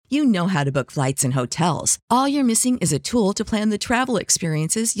You know how to book flights and hotels. All you're missing is a tool to plan the travel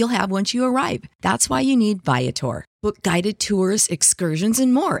experiences you'll have once you arrive. That's why you need Viator. Book guided tours, excursions,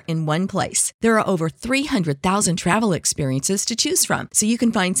 and more in one place. There are over 300,000 travel experiences to choose from, so you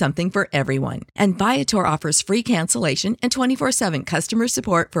can find something for everyone. And Viator offers free cancellation and 24/7 customer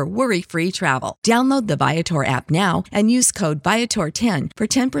support for worry-free travel. Download the Viator app now and use code Viator10 for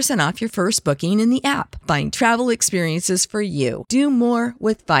 10% off your first booking in the app. Find travel experiences for you. Do more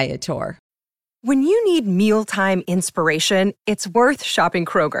with Viator. When you need mealtime inspiration, it's worth shopping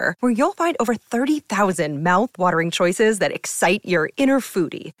Kroger, where you'll find over 30,000 mouth-watering choices that excite your inner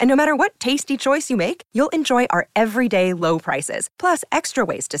foodie. And no matter what tasty choice you make, you'll enjoy our everyday low prices, plus extra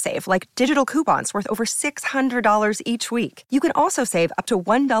ways to save, like digital coupons worth over $600 each week. You can also save up to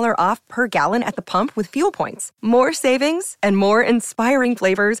 $1 off per gallon at the pump with fuel points. More savings and more inspiring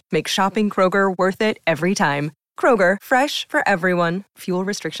flavors make shopping Kroger worth it every time. Kroger, fresh for everyone. Fuel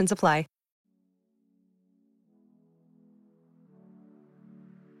restrictions apply.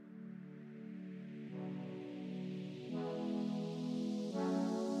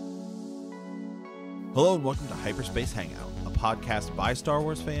 Hello and welcome to Hyperspace Hangout, a podcast by Star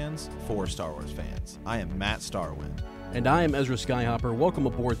Wars fans for Star Wars fans. I am Matt Starwind. And I am Ezra Skyhopper. Welcome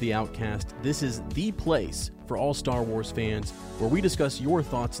aboard The Outcast. This is the place for all Star Wars fans where we discuss your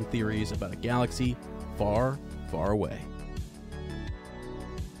thoughts and theories about a galaxy far, far away.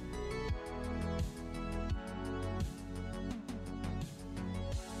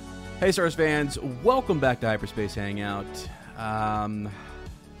 Hey Star Wars fans, welcome back to Hyperspace Hangout.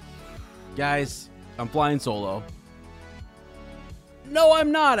 Guys, I'm flying solo. No,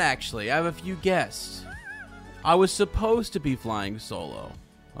 I'm not actually. I have a few guests. I was supposed to be flying solo,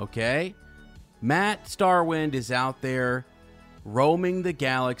 okay? Matt Starwind is out there roaming the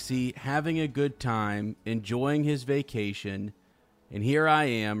galaxy, having a good time, enjoying his vacation, and here I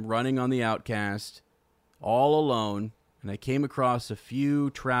am running on the Outcast all alone, and I came across a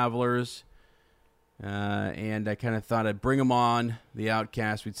few travelers. And I kind of thought I'd bring them on, the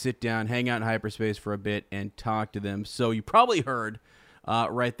Outcast. We'd sit down, hang out in hyperspace for a bit, and talk to them. So you probably heard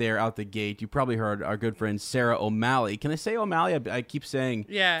right there out the gate, you probably heard our good friend Sarah O'Malley. Can I say O'Malley? I keep saying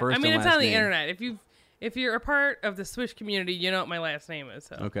first and it's last on the name. internet. If you're a part of the Swish community, you know what my last name is.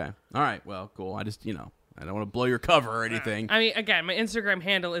 So. Okay. All right. Well, cool. I just, I don't want to blow your cover or anything. I mean, again, my Instagram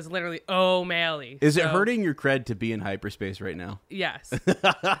handle is literally O'Malley. Is it hurting your cred to be in hyperspace right now? Yes.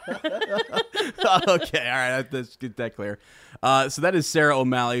 Okay, all right, let's get that clear. So that is Sarah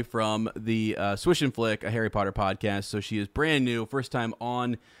O'Malley from the Swish and Flick, a Harry Potter podcast. So she is brand new, first time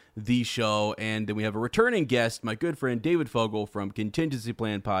on the show. And then we have a returning guest, my good friend David Fogel from Contingency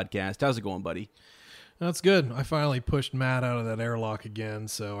Plan Podcast. How's it going, buddy? That's good. I finally pushed Matt out of that airlock again,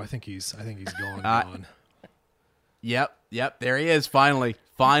 so I think he's gone. Yep, there he is. Finally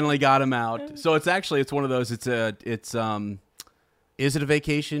got him out. So it's one of those. Is it a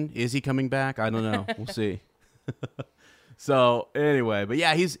vacation? Is he coming back? I don't know. We'll see. So anyway, but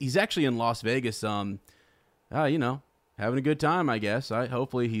yeah, he's actually in Las Vegas. Having a good time, I guess.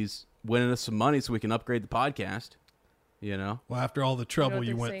 Hopefully he's winning us some money so we can upgrade the podcast. Well, after all the trouble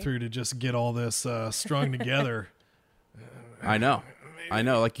you went through to just get all this strung together. I know.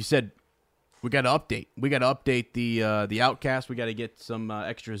 Like you said, we got to update. We got to update the Outcast. We got to get some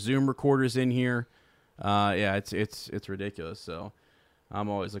extra Zoom recorders in here. It's ridiculous. So I'm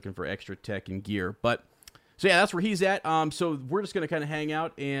always looking for extra tech and gear. But so yeah, that's where he's at. So we're just gonna kind of hang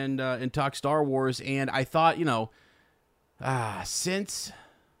out and talk Star Wars. And I thought, since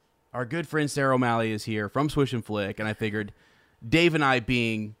our good friend Sarah O'Malley is here from Swish and Flick, and I figured Dave and I,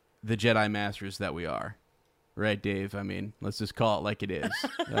 being the Jedi Masters that we are. Right, Dave? I mean, let's just call it like it is.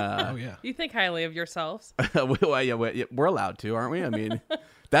 Oh, yeah. You think highly of yourselves. We're allowed to, aren't we? I mean,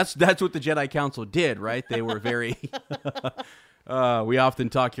 that's what the Jedi Council did, right? They were very... we often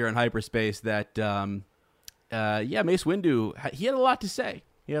talk here in hyperspace that, Mace Windu, he had a lot to say.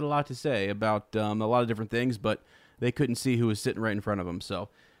 He had a lot to say about a lot of different things, but they couldn't see who was sitting right in front of him, so...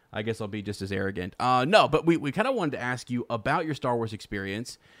 I guess I'll be just as arrogant. No, but we kind of wanted to ask you about your Star Wars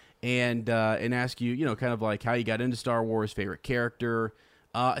experience and ask you, kind of like how you got into Star Wars, favorite character.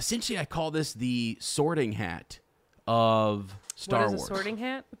 Essentially, I call this the sorting hat of Star Wars. What is a sorting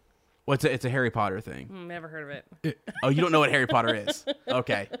hat? Well, it's a Harry Potter thing. Never heard of it. Oh, you don't know what Harry Potter is?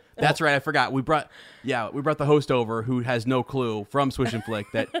 Okay, that's right. I forgot. We brought the host over who has no clue from Swish and Flick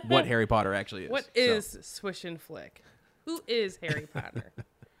what Harry Potter actually is. What is Swish and Flick? Who is Harry Potter?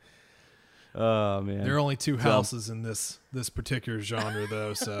 Oh man, there are only two houses in this particular genre,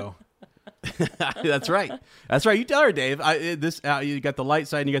 though. So That's right. That's right. You tell her, Dave. You got the light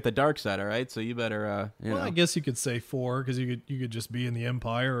side and you got the dark side. All right. So you better. You know. I guess you could say 4 because you could just be in the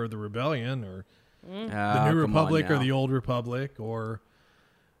Empire or the Rebellion or the New Come on Republic or now. the Old Republic or.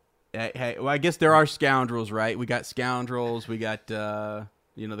 Hey, well, I guess there are scoundrels, right? We got scoundrels. We got the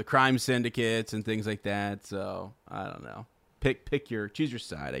crime syndicates and things like that. So I don't know. Choose your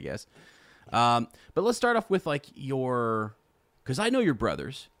side, I guess. But let's start off with like because I know your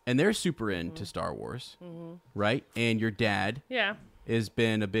brothers and they're super into Star Wars, right? And your dad Yeah. has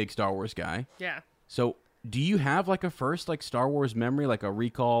been a big Star Wars guy. Yeah. So do you have like a first like Star Wars memory, like a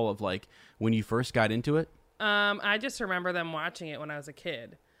recall of like when you first got into it? I just remember them watching it when I was a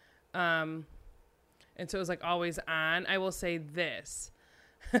kid. And so it was like always on. I will say this.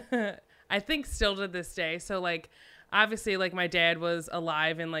 I think still to this day. So like obviously like my dad was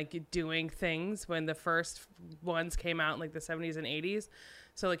alive and like doing things when the first ones came out in like the 70s and 80s.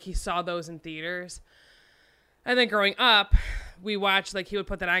 So like he saw those in theaters. And then growing up, we watched like he would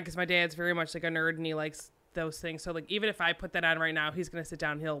put that on because my dad's very much like a nerd and he likes those things. So like even if I put that on right now, he's gonna sit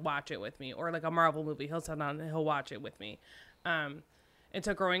down and he'll watch it with me. Or like a Marvel movie, he'll sit down and he'll watch it with me. And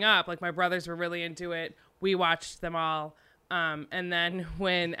so growing up, like my brothers were really into it. We watched them all. And then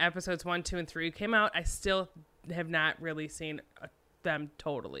when episodes 1, 2, and 3 came out, I still have not really seen them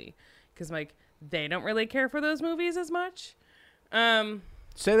totally. Because like they don't really care for those movies as much.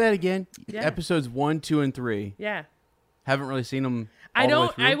 Say that again. Yeah. Episodes 1, 2, and 3. Yeah. Haven't really seen them. I all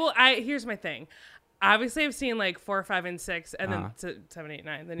the way don't. through? Here's my thing. Obviously, I've seen like 4, 5, and 6, and then 7, 8,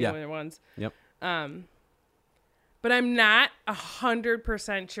 9, the newer ones. Yep. But I'm not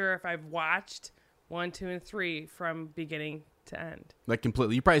 100% sure if I've watched 1, 2, and 3 from beginning to end. Like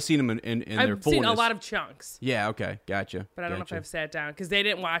completely. You've probably seen them in their I've fullness. seen a lot of chunks, Yeah. Okay. Gotcha. but I don't know if I've sat down because they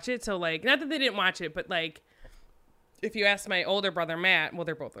didn't watch it. So like, not that they didn't watch it, but like, if you ask my older brother Matt, well,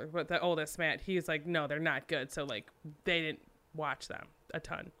 they're both, but the oldest Matt, he's like, no, they're not good. So like, they didn't watch them a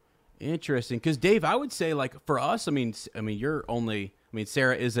ton. Interesting. Because Dave, I would say like for us, I mean, you're only. I mean,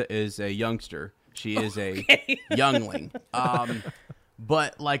 Sarah is a youngster. She is a youngling.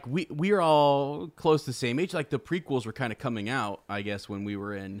 But like we are all close to the same age. Like the prequels were kind of coming out, I guess, when we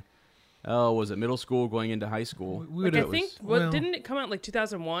were in. Oh, was it middle school going into high school? Like, I think didn't it come out like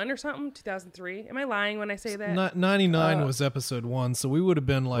 2001 or something? 2003? Am I lying when I say that? 99 was episode 1, so we would have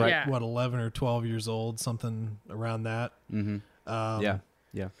been like Right. 11 or 12 years old, something around that. Yeah.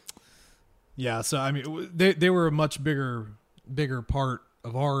 Yeah, so I mean, they were a much bigger part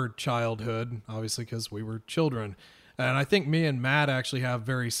of our childhood, obviously, because we were children. And I think me and Matt actually have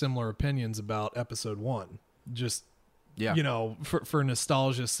very similar opinions about episode 1. Just, for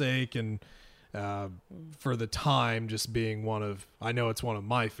nostalgia's sake and for the time, just being I know it's one of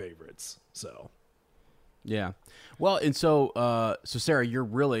my favorites. So, yeah. Well, and so Sarah, you're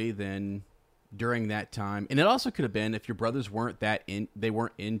really then during that time, and it also could have been if your brothers weren't they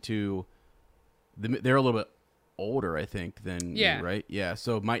weren't into. They're a little bit older, I think, than you, right? Yeah,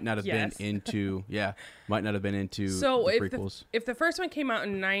 so it might not have been into the prequels. If the first one came out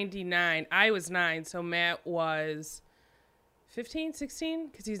in 99, I was 9, so Matt was 15, 16,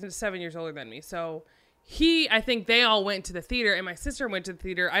 because he's 7 years older than me. So I think they all went to the theater, and my sister went to the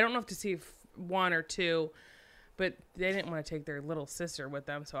theater. I don't know if to see 1 or 2, but they didn't want to take their little sister with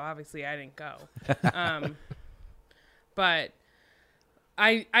them, so obviously I didn't go. But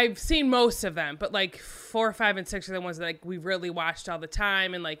I've seen most of them, but like 4, 5, and 6 are the ones that like we really watched all the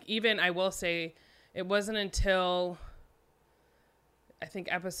time. And like even I will say it wasn't until I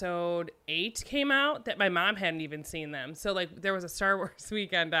think episode 8 came out that my mom hadn't even seen them. So like there was a Star Wars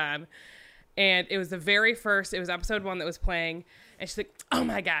weekend on, and it was the very first. It was episode 1 that was playing, and she's like, "Oh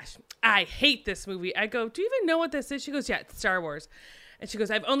my gosh, I hate this movie." I go, "Do you even know what this is?" She goes, "Yeah, it's Star Wars." And she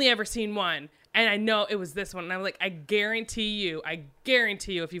goes, "I've only ever seen one. And I know it was this one." And I'm like, I guarantee you,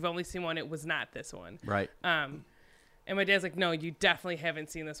 if you've only seen one, it was not this one. Right. And my dad's like, "No, you definitely haven't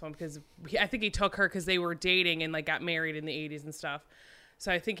seen this one," because I think he took her because they were dating and like got married in the 80s and stuff.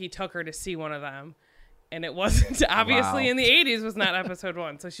 So I think he took her to see one of them. And it wasn't, obviously in the 80s was not episode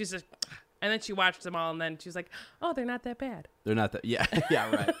 1. So she's just, and then she watched them all and then she's like, "Oh, they're not that bad." They're not that, yeah.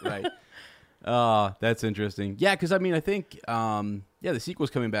 Yeah, right. Oh, that's interesting. Yeah, because I mean, I think, the sequel's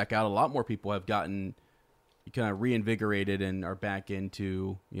coming back out. A lot more people have gotten kind of reinvigorated and are back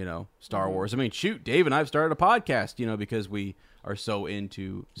into, Star Wars. I mean, shoot, Dave and I have started a podcast, because we are so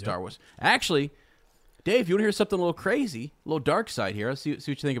into Star Wars. Actually, Dave, you want to hear something a little crazy, a little dark side here? Let's see what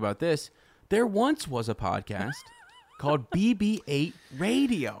you think about this. There once was a podcast called BB-8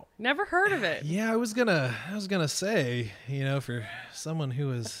 Radio. Never heard of it. Yeah, I was gonna say, for someone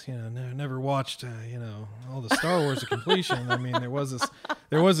who has, never watched, all the Star Wars to completion. I mean, there was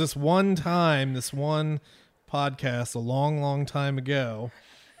this one podcast a long, long time ago.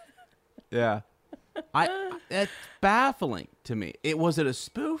 Yeah, that's baffling to me. Was it a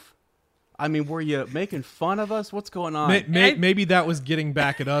spoof? I mean, were you making fun of us? What's going on? Maybe that was getting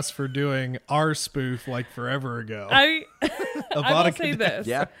back at us for doing our spoof like forever ago. I will say this.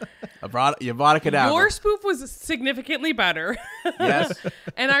 Yeah, Avada Kedavra. Your spoof was significantly better. Yes.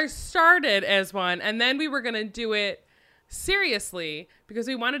 And ours started as one, and then we were going to do it seriously because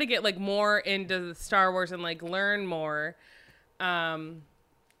we wanted to get like more into the Star Wars and like learn more.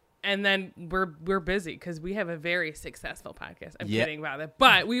 And then we're busy because we have a very successful podcast. I'm kidding about it,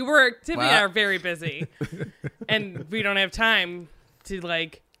 but Tiffany and I are very busy, and we don't have time to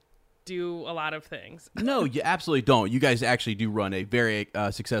like do a lot of things. No, you absolutely don't. You guys actually do run a very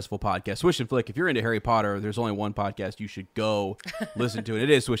successful podcast, Swish and Flick. If you're into Harry Potter, there's only one podcast you should go listen to, and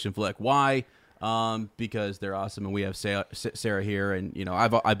it is Swish and Flick. Why? Because they're awesome, and we have Sarah here, and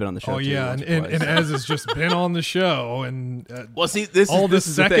I've been on the show. Oh yeah, and Ez has just been on the show, and well, see, this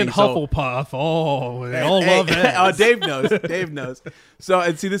is second the thing. Hufflepuff. They all love Ez. Oh, Dave knows. Dave knows. So,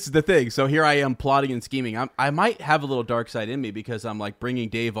 and see, this is the thing. So here I am plotting and scheming. I might have a little dark side in me because I'm like bringing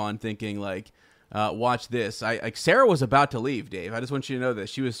Dave on, thinking like, watch this. Sarah was about to leave, Dave. I just want you to know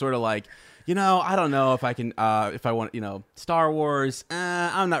this. She was sort of like, I don't know if I can, if I want, Star Wars,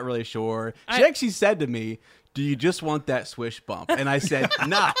 I'm not really sure. She actually said to me, do you just want that swish bump? And I said,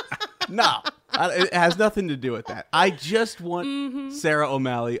 no, it has nothing to do with that. I just want Sarah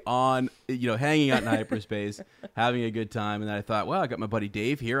O'Malley on, hanging out in hyperspace, having a good time. And then I thought, well, I got my buddy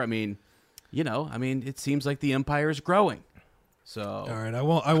Dave here. I mean, it seems like the Empire is growing. So. All right.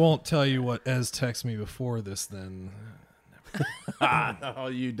 I won't tell you what Ez texted me before this then. Oh,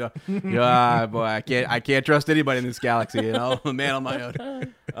 you don't. Yeah, boy, I can't trust anybody in this galaxy. I'm a man on my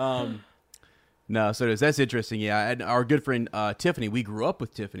own. No, so that's interesting. Yeah, and our good friend Tiffany, we grew up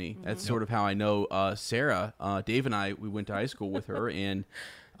with Tiffany. That's sort of how I know Sarah. Dave and I, we went to high school with her, and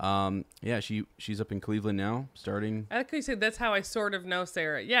she's up in Cleveland now, starting. I like you said that's how I sort of know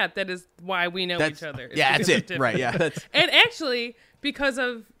Sarah. Yeah, that is why we know each other. Yeah, that's it. Right? Yeah, and actually because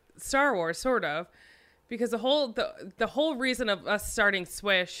of Star Wars, sort of. Because the whole reason of us starting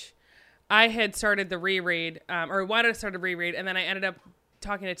Swish, I had started the reread, or wanted to start a reread, and then I ended up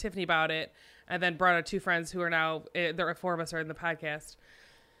talking to Tiffany about it, and then brought out two friends who are now, there are four of us are in the podcast.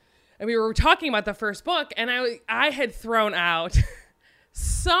 And we were talking about the first book, and I had thrown out,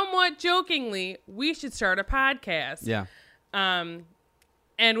 somewhat jokingly, we should start a podcast. Yeah.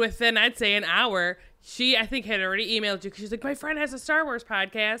 And within, I'd say, an hour, she, I think, had already emailed you, because she's like, my friend has a Star Wars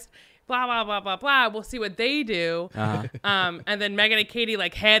podcast. Blah, blah, blah, blah, blah. We'll see what they do. Uh-huh. And then Megan and Katie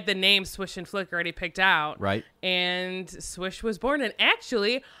had the name Swish and Flick already picked out. Right. And Swish was born. And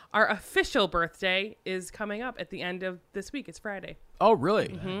actually, our official birthday is coming up at the end of this week. It's Friday. Oh, really?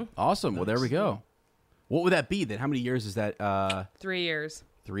 Mm-hmm. Awesome. Well, there we go. What would that be then? How many years is that? 3 years.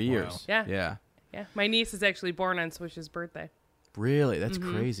 3 years. Yeah. Yeah. Yeah. My niece is actually born on Swish's birthday. Really? That's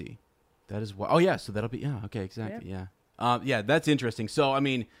crazy. That is oh yeah. So that'll be okay. Exactly. Yeah. Yeah. That's interesting. So I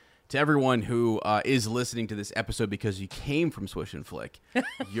mean, to everyone who is listening to this episode because you came from Swish and Flick,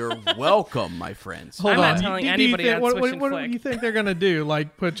 you're welcome, my friends. Hold I'm on. not telling anybody on Swish and Flick. What do you think they're gonna do?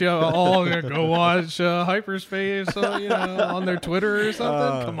 Like put you all go watch Hyperspace, on their Twitter or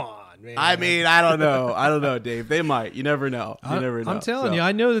something? Come on. Man. I mean, I don't know, Dave. They might. You never know. I'm telling you,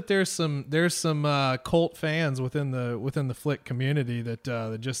 I know that there's some cult fans within the Flick community that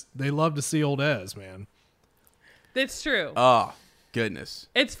they love to see old Ez, man. That's true. Oh, goodness.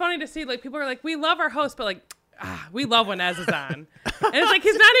 It's funny to see, people are like, we love our host, but we love when Ez is on. And it's like,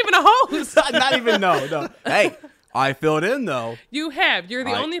 he's not even a host. Not even, no. Hey, I filled in, though. You have. You're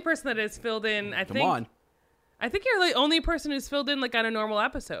the only person that has filled in, I think. Come on. I think you're the only person who's filled in, on a normal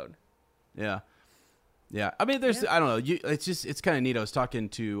episode. Yeah. Yeah. I mean, I don't know. It's kind of neat. I was talking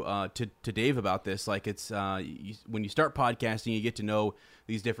to Dave about this. It's when you start podcasting, you get to know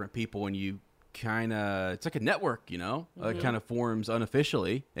these different people, and you it's like a network, it kind of forms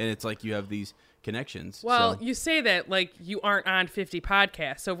unofficially, and it's like you have these connections. Well, you say that you aren't on 50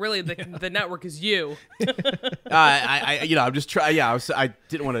 podcasts, so really the network is you. I'm just trying. Yeah, I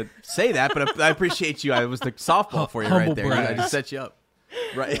didn't want to say that, but I appreciate you. I was the softball for you right there. I just set you up,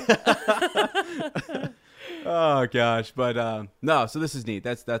 right? Oh gosh, but no. So this is neat.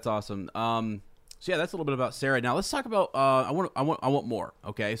 That's awesome. So yeah, that's a little bit about Sarah. Now let's talk about. I want more.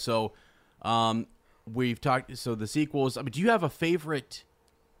 Okay, so. We've talked. So the sequels. I mean, do you have a favorite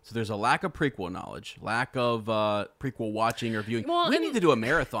So there's a lack of prequel knowledge, lack of prequel watching or viewing. Well, we and- need to do a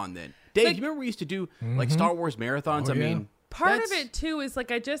marathon then. Dave, Like- you remember we used to do like Star Wars marathons? Oh, I mean, Part of that's- it too is like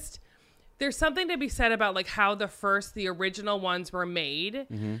there's something to be said about like how the original ones were made.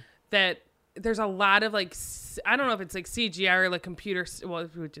 Mm-hmm. That there's a lot of like I don't know if it's like CGI or like computer, well,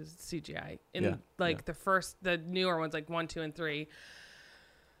 which is CGI in Yeah, like the newer ones like 1, 2, and 3.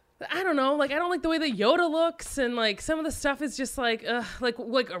 I don't know, like I don't like the way that Yoda looks, and like some of the stuff is just like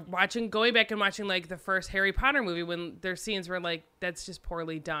going back and watching like the first Harry Potter movie when there's scenes where like that's just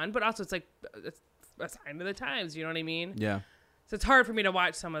poorly done, but also it's like it's a sign of the times, you know what I mean? Yeah, So it's hard for me to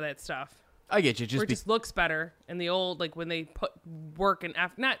watch some of that stuff. I get you. Where it just looks better in the old, like when they put work and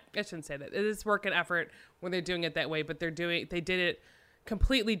effort. Not, I shouldn't say that. It is work and effort when they're doing it that way, but they did it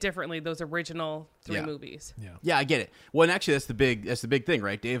completely differently. Those original 3 movies. Yeah, I get it. Well, and actually, that's the big thing,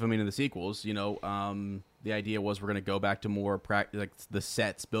 right, Dave? I mean, in the sequels, you know, the idea was we're going to go back to more like the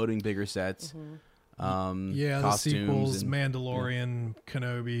sets, building bigger sets. Mm-hmm. The costumes sequels, and- Mandalorian,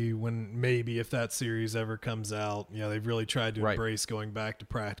 Kenobi, when maybe if that series ever comes out, they've really tried to Right. embrace going back to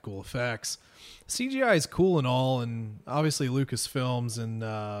practical effects. CGI is cool and all, and obviously Lucasfilms and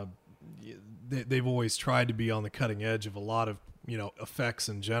they've always tried to be on the cutting edge of a lot of effects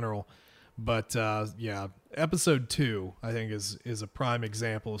in general. But episode 2 I think is a prime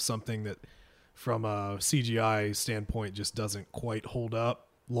example of something that from a CGI standpoint just doesn't quite hold up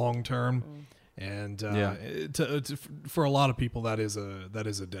long term. And for a lot of people, that is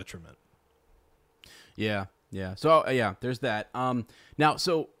a detriment. Yeah. So there's that. Now,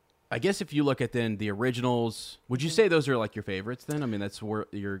 so I guess if you look at then the originals, would you say those are like your favorites? Then I mean, that's where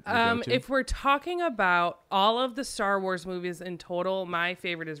your go-to? If we're talking about all of the Star Wars movies in total, my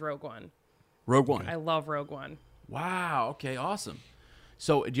favorite is Rogue One. Rogue One. I love Rogue One. Wow. Okay. Awesome.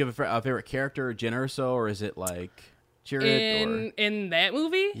 So, do you have a favorite character, Jyn Erso, or is it like Chirrut? In that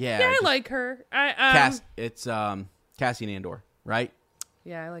movie? Yeah, I just- like her. It's Cassian Andor, right?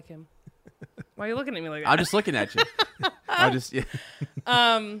 Yeah, I like him. Why are you looking at me like that? I'm just looking at you.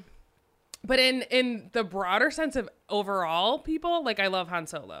 But in the broader sense of overall people, like I love Han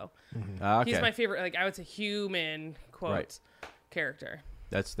Solo. Okay. He's my favorite. Like I would say human quotes character.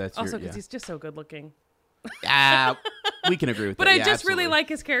 That's Also your, because he's just so good looking. we can agree with But that. I Yeah, just really absolutely. like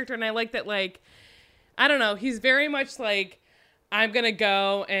his character, and I like that. Like I don't know, he's very much like I'm gonna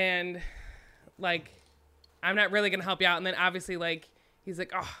go and like I'm not really gonna help you out, and then obviously like he's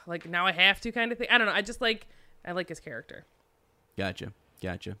like like now I have to kind of thing. I don't know. I like his character. Gotcha.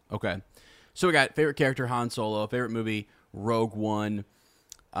 Okay. So we got favorite character Han Solo, favorite movie Rogue One.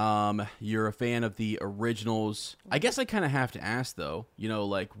 You're a fan of the originals. I guess I kind of have to ask though,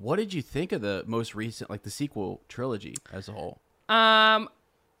 like what did you think of the most recent, like the sequel trilogy as a whole?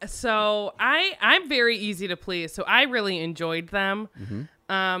 So I'm very easy to please. So I really enjoyed them.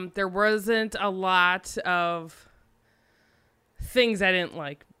 Mm-hmm. There wasn't a lot of things I didn't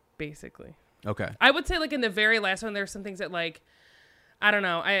like, basically. Okay. I would say like in the very last one, there's some things that like, I don't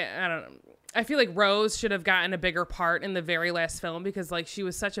know. I don't know. I feel like Rose should have gotten a bigger part in the very last film because like she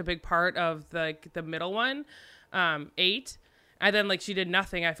was such a big part of the middle one, 8. And then like she did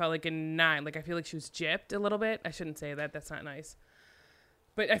nothing. I felt like in 9, like I feel like she was gypped a little bit. I shouldn't say that. That's not nice.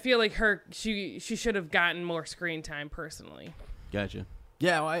 But I feel like she should have gotten more screen time personally. Gotcha.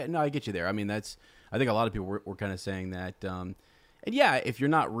 Yeah, well, I get you there. I mean, I think a lot of people were kind of saying that. And yeah, if you're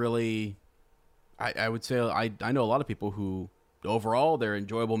not really, I would say I know a lot of people who overall they're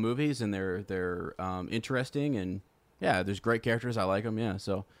enjoyable movies and they're interesting, and yeah, there's great characters. I like them. Yeah.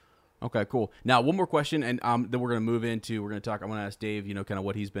 So, okay, cool. Now one more question, and then we're gonna move into I want to ask Dave, kind of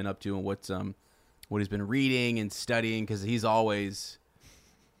what he's been up to and what he's been reading and studying, because he's always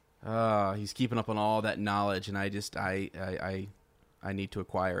he's keeping up on all that knowledge, and I need to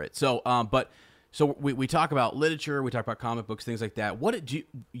acquire it. So, so we talk about literature, we talk about comic books, things like that. What did you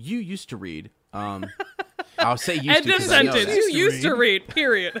used to read? I'll say used End to. of 'Cause I know sentence. that. You used to read.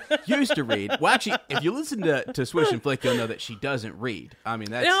 Period. Used to read. Well, actually, if you listen to Swish and Flick, you'll know that she doesn't read. I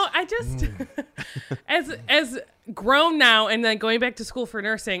mean, that's No, I just as grown now and then going back to school for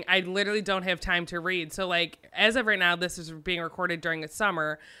nursing, I literally don't have time to read. So like as of right now, this is being recorded during the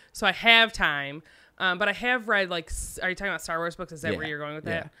summer, so I have time. But I have read like, are you talking about Star Wars books? Is that where you're going with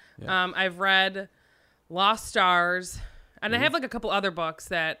that? Yeah. I've read Lost Stars, and I have like a couple other books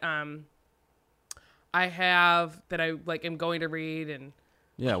that I have that I like am going to read, and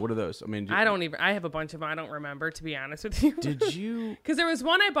yeah. What are those? I mean, I have a bunch of them. I don't remember, to be honest with you. did you? Because there was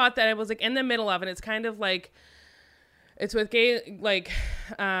one I bought that I was like in the middle of, and it's kind of like, it's with gay, like,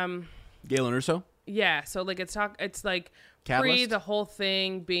 Galen Erso? yeah. So like it's like Catalyst? pre the whole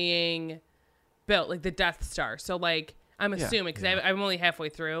thing being built, like the Death Star. So like I'm assuming because I'm only halfway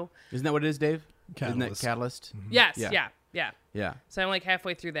through. Isn't that what it is, Dave? Catalyst. Isn't that Catalyst? Yes, Yeah. yeah. So I'm like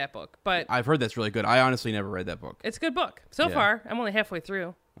halfway through that book, but I've heard that's really good. I honestly never read that book. it's a good book so far. I'm only halfway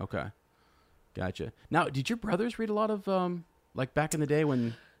through. Okay, gotcha. Now, did your brothers read a lot of like back in the day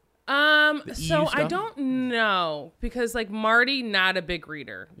when? So EU I stuff? don't know because like Marty, not a big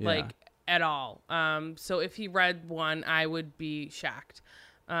reader, Yeah. like at all. So if he read one, I would be shocked.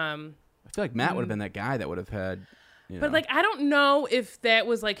 I feel like Matt would have been that guy that would have had. But like I don't know if that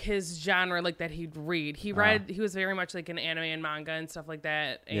was like his genre, like that he'd read. He was very much like an anime and manga and stuff like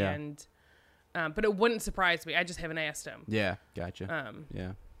that. Yeah. And but it wouldn't surprise me. I just haven't asked him. Yeah, gotcha.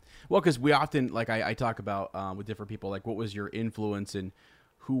 Yeah. Well, because we often, like, I talk about with different people, like, what was your influence and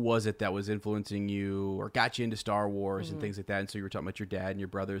who was it that was influencing you or got you into Star Wars and things like that. And so you were talking about your dad and your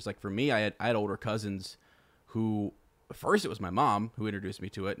brothers. Like, for me, I had older cousins who, first it was my mom who introduced me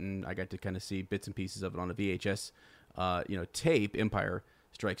to it, and I got to kind of see bits and pieces of it on a VHS, tape, Empire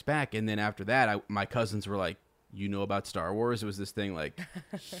Strikes Back. And then after that, my cousins were like, you know about Star Wars? It was this thing like,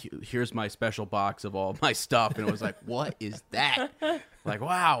 here's my special box of all my stuff. And it was like, what is that? Like,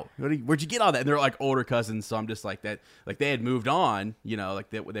 wow, where'd you get all that? And they're like older cousins. So I'm just like that, like they had moved on, like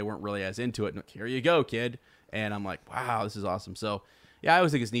they weren't really as into it. And like, here you go, kid. And I'm like, wow, this is awesome. So yeah, I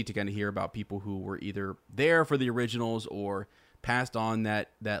always think it's neat to kind of hear about people who were either there for the originals or passed on that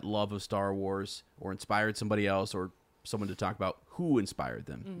love of Star Wars or inspired somebody else or someone to talk about who inspired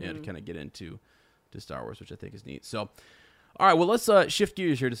them, to kind of get into Star Wars, which I think is neat. So, all right, well, let's shift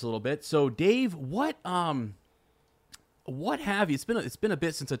gears here just a little bit. So, Dave, what have you? It's been a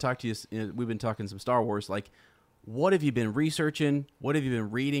bit since I talked to you. We've been talking some Star Wars. Like, what have you been researching? What have you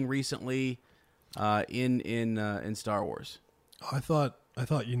been reading recently in Star Wars? I thought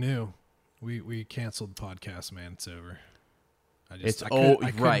you knew. We canceled the podcast, man. It's over. I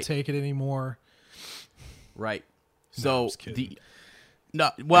couldn't take it anymore. Right. No, So I'm just kidding.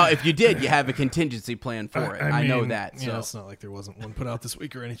 if you did, you have a contingency plan for it. I know mean, that. So it's not like there wasn't one put out this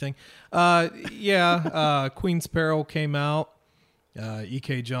week or anything. Queen's Peril came out.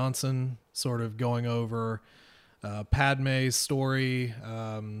 E.K. Johnson sort of going over Padme's story,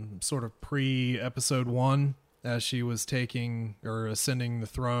 sort of pre-episode 1 as she was taking or ascending the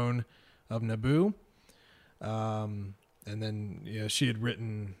throne of Naboo. And then she had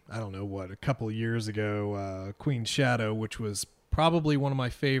written, I don't know what, a couple of years ago, Queen's Shadow, which was probably one of my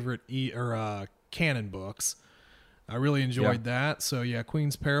favorite canon books. I really enjoyed that. So yeah,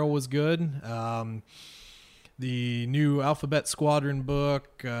 Queen's Peril was good. The new Alphabet Squadron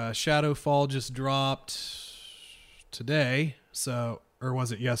book, Shadowfall, just dropped today. Or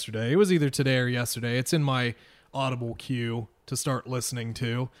was it yesterday? It was either today or yesterday. It's in my Audible queue to start listening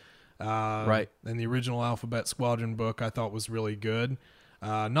to. Right. And the original Alphabet Squadron book I thought was really good.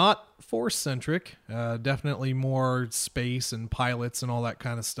 Not Force-centric, definitely more space and pilots and all that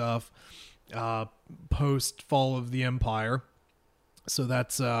kind of stuff post Fall of the Empire. So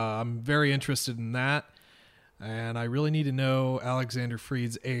that's I'm very interested in that. And I really need to know Alexander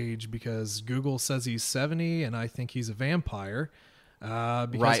Freed's age because Google says he's 70 and I think he's a vampire.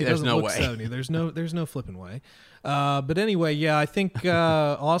 Because he doesn't look 70. There's no flipping way. But anyway, yeah, I think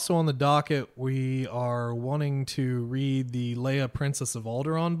also on the docket we are wanting to read the Leia Princess of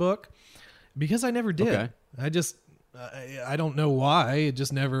Alderaan book because I never did. Okay. I don't know why it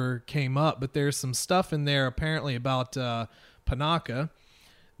just never came up. But there's some stuff in there apparently about Panaka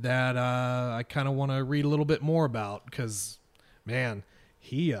that I kind of want to read a little bit more about because man,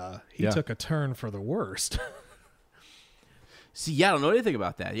 he took a turn for the worst. See, yeah, I don't know anything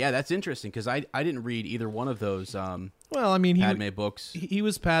about that. Yeah, that's interesting because I didn't read either one of those well, I mean, Padme books. He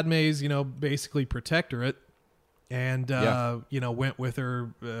was Padme's, basically protectorate and, went with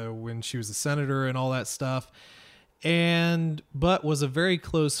her when she was a senator and all that stuff. But was a very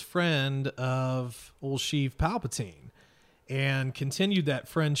close friend of old Sheev Palpatine and continued that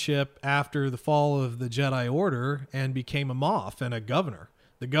friendship after the fall of the Jedi Order and became a Moff and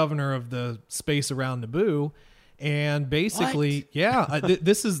the governor of the space around Naboo. And basically,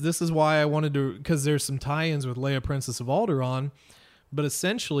 this is why I wanted to, because there's some tie-ins with Leia, Princess of Alderaan. But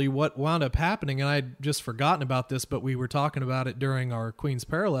essentially, what wound up happening, and I'd just forgotten about this, but we were talking about it during our Queen's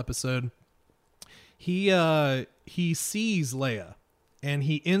Peril episode. He sees Leia, and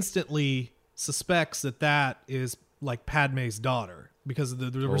he instantly suspects that is like Padme's daughter because of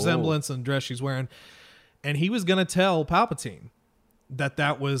the resemblance and dress she's wearing. And he was going to tell Palpatine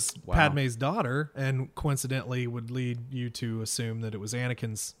that was Padme's daughter, and coincidentally would lead you to assume that it was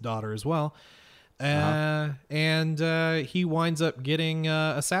Anakin's daughter as well. And he winds up getting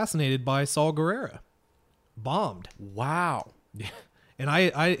assassinated by Saw Gerrera. Bombed. Wow. And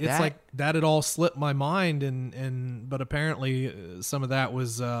it's like that had all slipped my mind, but apparently some of that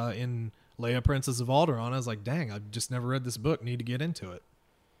was in Leia, Princess of Alderaan. I was like, dang, I've just never read this book. Need to get into it.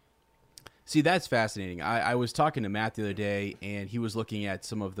 See, that's fascinating. I was talking to Matt the other day, and he was looking at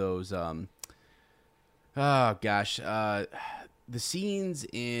some of those. The scenes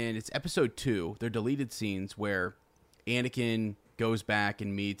in episode 2. They're deleted scenes where Anakin goes back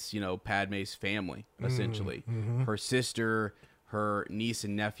and meets, Padme's family, essentially. Her sister, her niece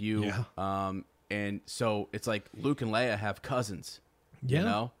and nephew. Yeah. And so it's like Luke and Leia have cousins,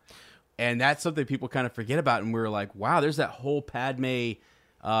 Yeah. And that's something people kind of forget about. And we were like, wow, there's that whole Padme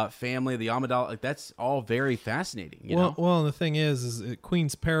family, the Amidala. Like, that's all very fascinating, you know? Well, and the thing is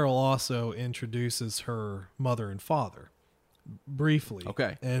Queen's Peril also introduces her mother and father briefly.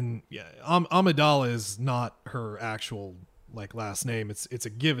 Okay. And yeah, Amidala is not her actual last name. It's a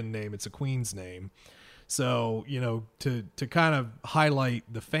given name. It's a queen's name. So, to kind of highlight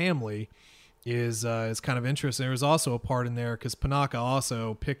the family is kind of interesting. There was also a part in there because Panaka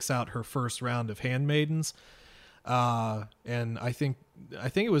also picks out her first round of handmaidens. And I think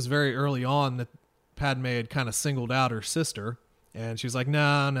it was very early on that Padme had kind of singled out her sister, and she's like,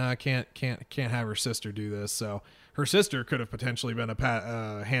 no, I can't have her sister do this. So her sister could have potentially been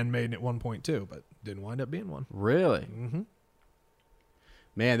a handmaiden at one point too, but didn't wind up being one. Really? Mm-hmm.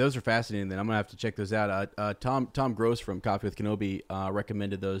 Man, those are fascinating. Then I'm gonna have to check those out. Tom Gross from Coffee with Kenobi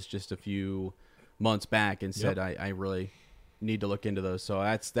recommended those just a few months back and said I really need to look into those. So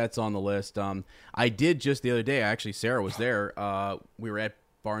that's on the list. I did just the other day. Actually, Sarah was there. We were at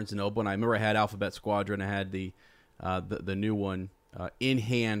Barnes and Noble, and I remember I had Alphabet Squadron. I had the new one in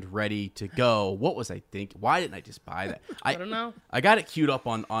hand, ready to go. What was I thinking? Why didn't I just buy that? I don't know. I got it queued up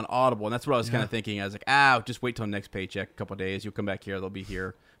on Audible, and that's what I was kind of thinking. I was like, just wait till next paycheck, a couple of days. You'll come back here. They'll be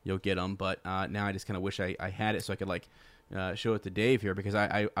here. You'll get them. But now I just kind of wish I had it so I could show it to Dave here, because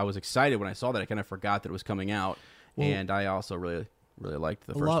I was excited when I saw that. I kind of forgot that it was coming out, and I also really liked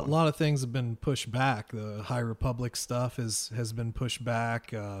the first one. A lot of things have been pushed back. The High Republic stuff has been pushed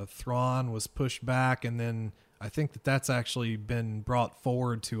back. Thrawn was pushed back, and then I think that's actually been brought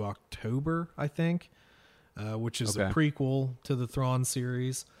forward to October, I think, which is a prequel to the Thrawn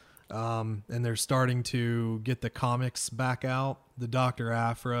series. And they're starting to get the comics back out. The Dr.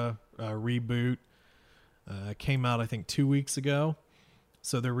 Aphra reboot came out, I think, 2 weeks ago.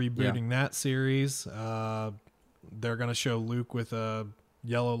 So they're rebooting that series. They're going to show Luke with a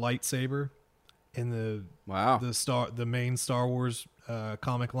yellow lightsaber in the main Star Wars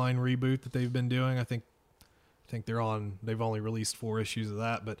comic line reboot that they've been doing. I think they've only released 4 issues of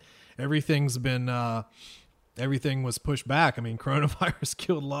that, but everything was pushed back. I mean, coronavirus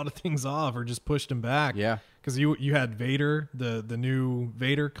killed a lot of things off, or just pushed them back. Yeah. Because you had Vader, the new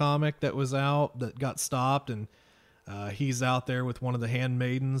Vader comic that was out that got stopped, and he's out there with one of the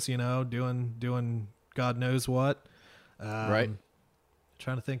handmaidens, doing God knows what. Right.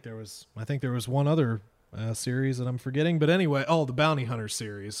 Trying to think, I think there was one other series that I'm forgetting, but anyway, the Bounty Hunter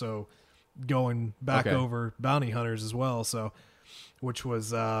series. So going back over Bounty Hunters as well. So, which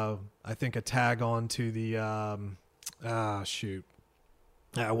was I think a tag on to the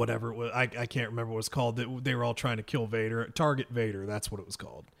whatever it was. I can't remember what it was called. They were all trying to kill Vader. Target Vader. That's what it was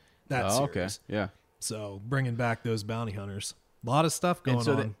called. That series. Okay. Yeah. So bringing back those bounty hunters. A lot of stuff going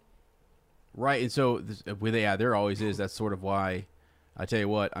on. Right. And so there always is. That's sort of why I tell you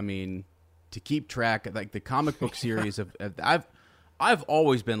what, I mean, to keep track of the comic book series I've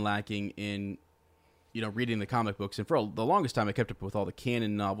always been lacking in, reading the comic books, and for the longest time I kept up with all the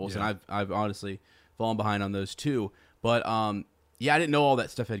canon novels, and I've honestly fallen behind on those too. But I didn't know all that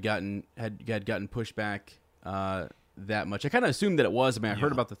stuff had gotten pushed back that much. I kind of assumed that it was. I mean, I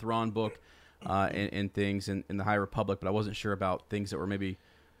heard about the Thrawn book and things in the High Republic, but I wasn't sure about things that were maybe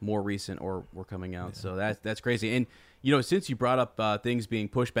more recent or were coming out. So that's crazy. And since you brought up things being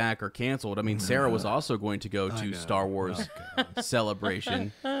pushed back or canceled, I mean, Sarah was also going to go to Star Wars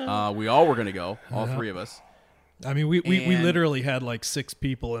Celebration. We all were going to go, all 3 of us. I mean, we literally had 6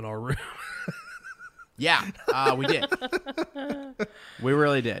 people in our room. Yeah, we did. We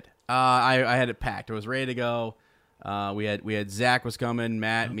really did. I had it packed. I was ready to go. We had Zach was coming,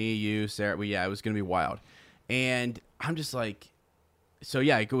 Matt, me, you, Sarah. It was going to be wild. And I'm just like, so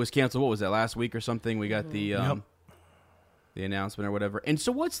yeah, it was canceled. What was that, last week or something? We got the announcement or whatever. And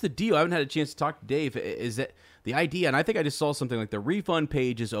so what's the deal? I haven't had a chance to talk to Dave. Is that the idea? And I think I just saw something like the refund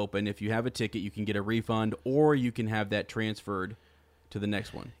page is open. If you have a ticket, you can get a refund, or you can have that transferred to the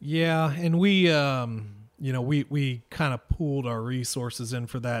next one. Yeah, and we kind of pooled our resources in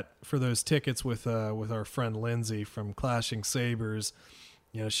for those tickets with our friend Lindsay from Clashing Sabers,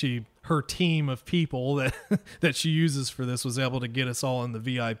 her team of people that that she uses for this was able to get us all in the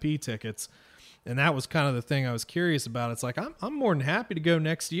VIP tickets. And that was kind of the thing I was curious about. It's like, I'm more than happy to go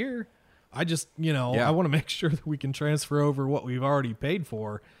next year. I just, I want to make sure that we can transfer over what we've already paid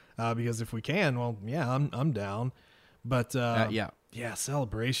for, because if we can, well, yeah, I'm down. But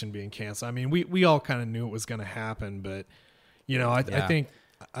Celebration being canceled. I mean, we all kind of knew it was going to happen, but I think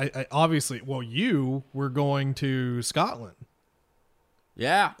I obviously, well, you were going to Scotland.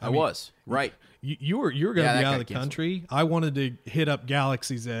 Yeah, I was right. You were going to be out of the country. I wanted to hit up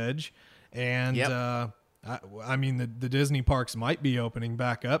Galaxy's Edge, and I mean the Disney parks might be opening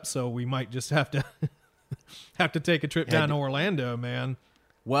back up, so we might just have to take a trip down to Orlando, man.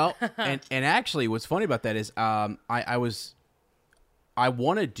 Well, and actually, what's funny about that is I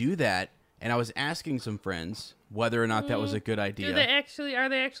want to do that, and I was asking some friends whether or not that was a good idea. Are they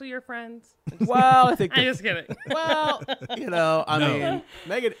actually your friends? Well, I think I'm just kidding. Well, I mean,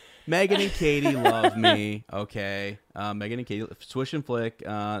 Megan and Katie love me. Okay, Megan and Katie, Swish and Flick,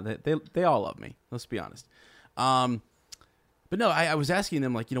 they all love me. Let's be honest. But no, I was asking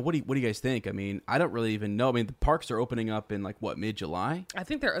them, like, what do you guys think? I mean, I don't really even know. I mean, the parks are opening up in mid-July? I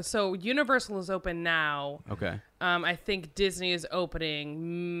think so Universal is open now. Okay. I think Disney is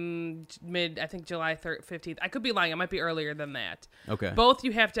opening July 15th. I could be lying. It might be earlier than that. Okay. Both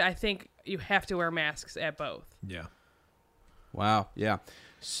I think you have to wear masks at both. Yeah. Wow. Yeah.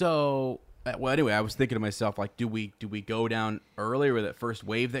 So, well, anyway, I was thinking to myself, like, do we go down earlier with that first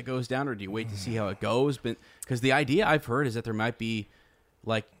wave that goes down, or do you wait to see how it goes? But because the idea I've heard is that there might be,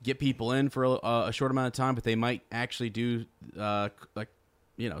 like, get people in for a short amount of time, but they might actually do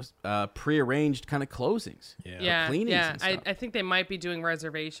prearranged kind of closings. Yeah. Cleanings and stuff. I think they might be doing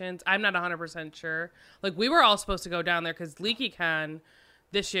reservations. I'm not 100% sure. Like, we were all supposed to go down there because LeakyCon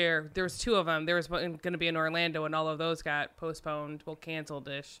this year, there was 2 of them. There was going to be in Orlando, and all of those got postponed. Well,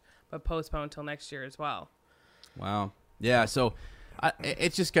 canceled-ish, but postponed until next year as well. Wow. Yeah, so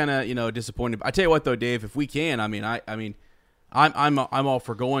it's just kind of, disappointing. I tell you what, though, Dave, if we can, I'm all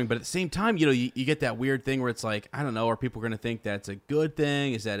for going, but at the same time, you get that weird thing where it's like, I don't know, are people going to think that's a good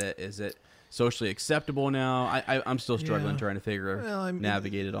thing? Is it socially acceptable now? I'm still struggling trying to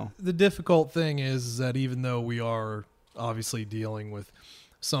navigate it all. The difficult thing is that even though we are obviously dealing with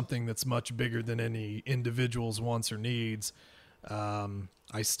something that's much bigger than any individual's wants or needs,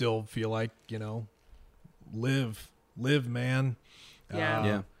 I still feel like, live, man.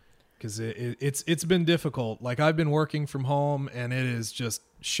 Yeah. Because it's been difficult. Like, I've been working from home, and it has just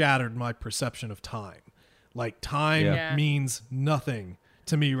shattered my perception of time. Like, time means nothing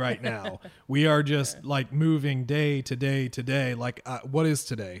to me right now. We are just like moving day to day to day. Like, what is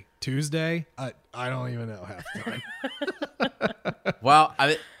today? Tuesday? I don't even know half the time. Well,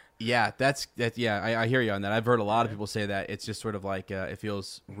 I hear you on that. I've heard a lot of people say that. It's just sort of like it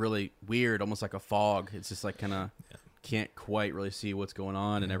feels really weird, almost like a fog. It's just like kind of can't quite really see what's going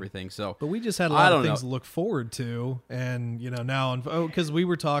on and everything. So, but we just had a lot of things to look forward to, and now, because we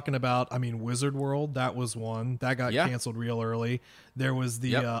were talking about, Wizard World, that was one that got canceled real early. There was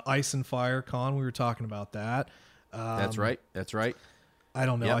the Ice and Fire Con. We were talking about that. That's right. I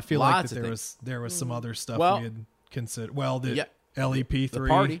don't know. Yep. I feel Lots like that there was some other stuff we had considered. Well, the LEP3 the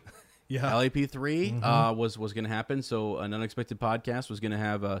party. Yeah, LEP3 was going to happen. So an Unexpected Podcast was going to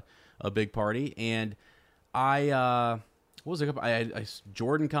have a big party, and what was it? I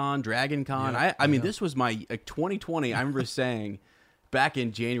Jordan Con, Dragon Con. This was my 2020. I remember saying back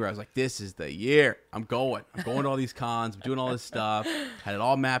in January, I was like, "This is the year. I'm going to all these cons. I'm doing all this stuff. Had it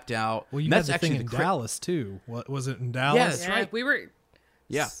all mapped out." Well, you had the thing in Dallas too. What was it in Dallas? Yeah, that's right. We were.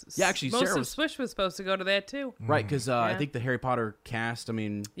 Yeah. Actually, most Sarah of Swish was supposed to go to that too. Right, because I think the Harry Potter cast.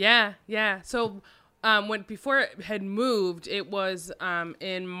 Yeah. So, before it had moved, it was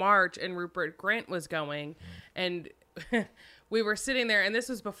in March, and Rupert Grint was going, and we were sitting there, and this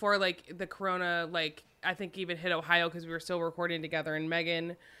was before the corona, I think even hit Ohio, because we were still recording together, and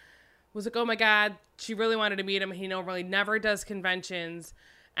Megan was like, "Oh my God," she really wanted to meet him. He never does conventions,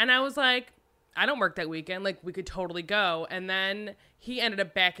 and I was like, I don't work that weekend. We could totally go. And then he ended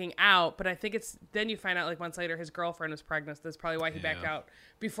up backing out. But I think then you find out months later his girlfriend was pregnant. That's probably why he backed out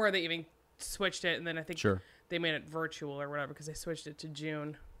before they even switched it. And then I think they made it virtual or whatever because they switched it to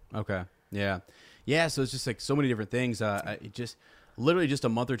June. Okay. Yeah. Yeah. So it's just so many different things. Literally just a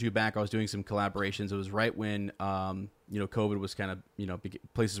month or two back, I was doing some collaborations. It was right when, COVID was kind of,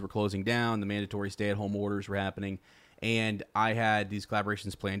 places were closing down. The mandatory stay-at-home orders were happening. And I had these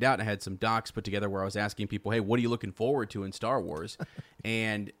collaborations planned out. And I had some docs put together where I was asking people, hey, what are you looking forward to in Star Wars?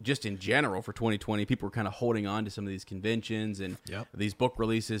 And just in general for 2020, people were kind of holding on to some of these conventions and these book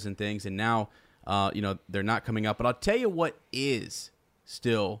releases and things. And now, they're not coming up. But I'll tell you what is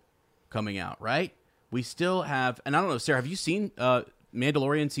still coming out, right? We still have, and I don't know, Sarah, have you seen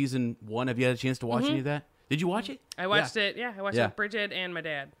Mandalorian season 1? Have you had a chance to watch any of that? Did you watch it? I watched it. Yeah, I watched it with Bridget and my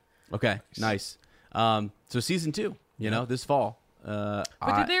dad. Okay, nice. So season 2, you know, this fall. But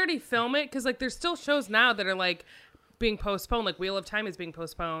did they already film it? Because like there's still shows now that are like being postponed. Like Wheel of Time is being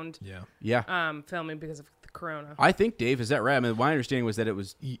postponed. Yeah. Filming because of the corona. I think, Dave, is that right? I mean, my understanding was that it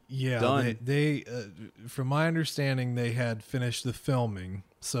was done. They from my understanding, they had finished the filming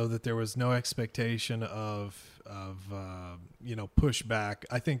so that there was no expectation of pushback.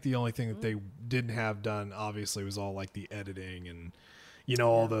 I think the only thing that they didn't have done, obviously, was all like the editing and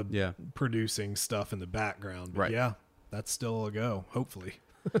all the producing stuff in the background. But yeah, that's still a go. Hopefully.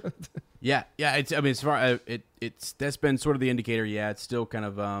 Yeah. As far it's that's been sort of the indicator. Yeah, it's still kind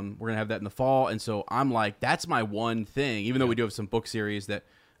of we're gonna have that in the fall, and so I'm like, that's my one thing. Even though we do have some book series that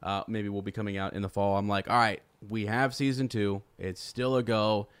maybe will be coming out in the fall, I'm like, all right, we have season 2. It's still a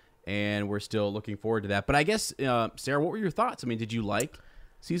go, and we're still looking forward to that. But I guess, Sarah, what were your thoughts? I mean, did you like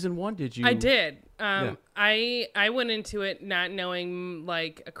season 1? Did you? I did. I went into it not knowing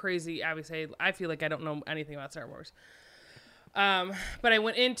like a crazy. Obviously, I feel like I don't know anything about Star Wars. But I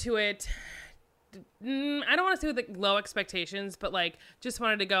went into it, I don't want to say with like low expectations, but like just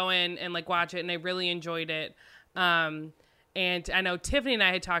wanted to go in and like watch it, and I really enjoyed it. And I know Tiffany and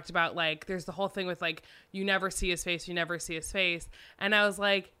I had talked about like there's the whole thing with like you never see his face, and I was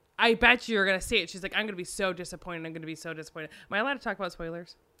like, I bet you're gonna see it. She's like, I'm gonna be so disappointed. Am I allowed to talk about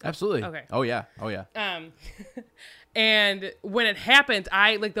spoilers? Absolutely. Okay. Oh yeah. And when it happened,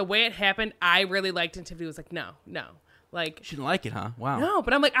 I like the way it happened. I really liked it. And Tiffany was like, no. Like, she didn't like it, huh? Wow. No,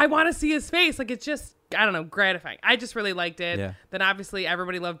 but I'm like, I want to see his face. Like, it's just, I don't know, gratifying. I just really liked it. Yeah. Then obviously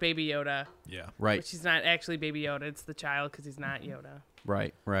everybody loved Baby Yoda. Yeah. Right. Which he's not actually Baby Yoda. It's the child because he's not Yoda.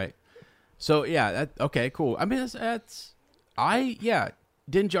 Right. So, yeah, okay, cool. I mean, Din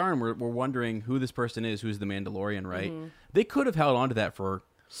Djarin were wondering who this person is, who's the Mandalorian, right? Mm-hmm. They could have held on to that for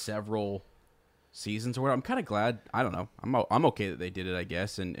several seasons or whatever. I'm kind of glad. I don't know. I'm okay that they did it, I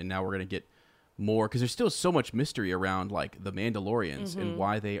guess, and now we're going to get more, because there's still so much mystery around like the Mandalorians and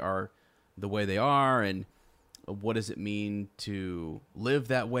why they are the way they are, and what does it mean to live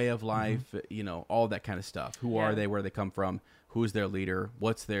that way of life, all that kind of stuff. Who are they, where they come from, who's their leader,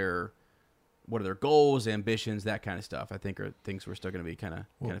 what are their goals, ambitions, that kind of stuff. I think are things we're still going to be kind of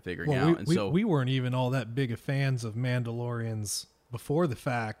figuring out. We weren't even all that big of fans of Mandalorians before the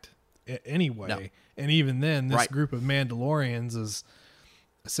fact anyway. No. And even then, this group of Mandalorians is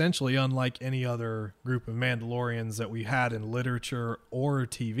essentially unlike any other group of Mandalorians that we had in literature or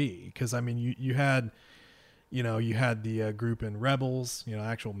TV. Because, I mean, you had the group in Rebels,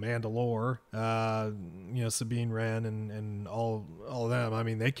 actual Mandalore, Sabine Wren and all of them. I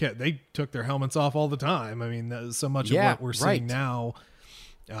mean, they took their helmets off all the time. I mean, so much of what we're seeing now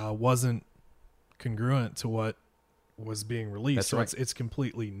wasn't congruent to what was being released. That's so right. It's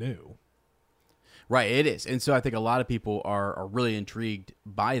completely new. Right, it is. And so I think a lot of people are really intrigued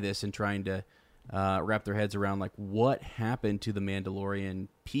by this and trying to wrap their heads around, like, what happened to the Mandalorian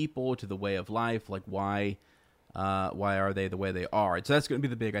people, to the way of life, like, why are they the way they are? And so that's going to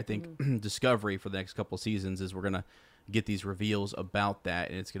be the big, I think, discovery for the next couple of seasons, is we're going to get these reveals about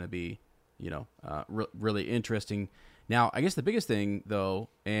that, and it's going to be, really interesting. Now, I guess the biggest thing, though,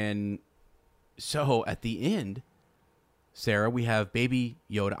 and so at the end, Sarah, we have Baby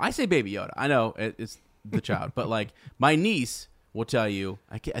Yoda. I say Baby Yoda. I know it's the child, but like my niece will tell you.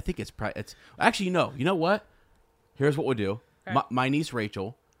 I think it's actually no. You know what? Here's what we'll do. Okay. My niece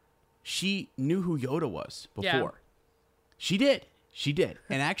Rachel, she knew who Yoda was before. Yeah. She did.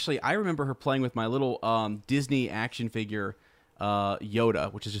 And actually, I remember her playing with my little Disney action figure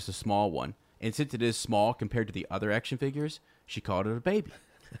Yoda, which is just a small one. And since it is small compared to the other action figures, she called it a baby.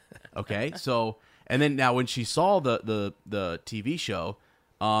 Okay, so. And then now when she saw the TV show,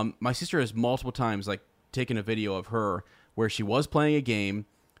 my sister has multiple times like taken a video of her where she was playing a game.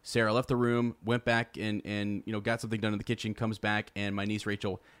 Sarah left the room, went back and got something done in the kitchen, comes back, and my niece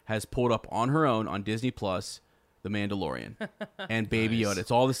Rachel has pulled up on her own on Disney Plus The Mandalorian and Baby Yoda.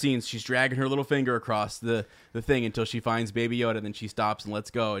 It's all the scenes. She's dragging her little finger across the thing until she finds Baby Yoda, and then she stops and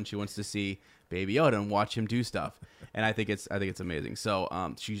lets go, and she wants to see Baby Yoda and watch him do stuff. And I think it's amazing.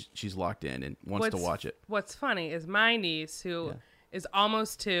 So she's locked in and wants to watch it. What's funny is my niece, who is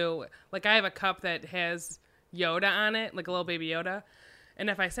almost 2, like I have a cup that has Yoda on it, like a little Baby Yoda. And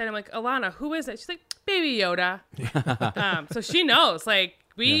if I said, I'm like, Alana, who is it? She's like, Baby Yoda. So she knows, like,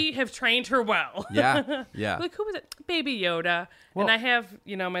 we have trained her well. Yeah. Like, who is it? Baby Yoda. Well, and I have,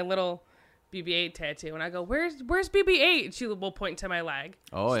 my little BB-8 tattoo, and I go, where's BB-8? And she will point to my leg.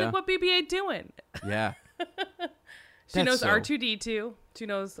 Oh, She's yeah. like, what BB-8 doing? Yeah. She knows R2D2. She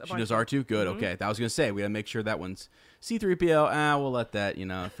knows a She bunch knows of- R2? Good, okay. I was going to say, we got to make sure that one's C-3PO. We'll let that,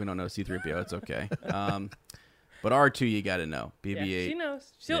 if we don't know C-3PO, it's okay. But R2, you got to know. BB-8. Yeah, she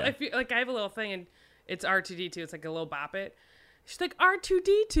knows. She'll Yeah. if you, like I have a little thing and it's R2D2. It's like a little bop it. She's like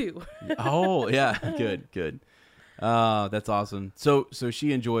R2D2. Oh, yeah. Good. That's awesome. So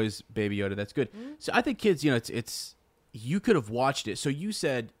she enjoys Baby Yoda. That's good. So I think kids, it's you could have watched it. So you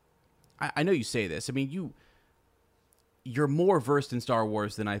said, I know you say this. I mean, you're more versed in Star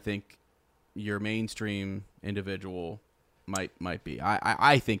Wars than I think your mainstream individual might be.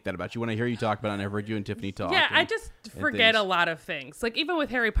 I think that about you when I hear you talk about it. And I've heard you and Tiffany talk. Yeah, I and- just and forget a things. lot of things. Like even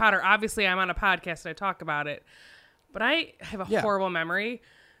with Harry Potter, obviously I'm on a podcast and I talk about it, but I have a Yeah. horrible memory.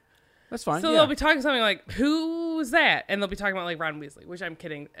 That's fine. So yeah. they'll be talking something like, "Who's that?" And they'll be talking about like Ron Weasley, which I'm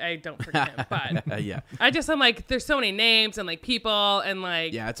kidding. I don't forget him, but yeah. I'm like, there's so many names and like people and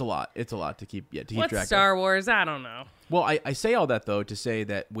like, Yeah, it's a lot. It's a lot to keep to keep what's track Star of. Wars? I don't know. Well, I say all that though to say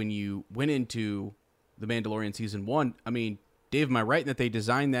that when you went into The Mandalorian season 1, I mean, Dave, am I right in that they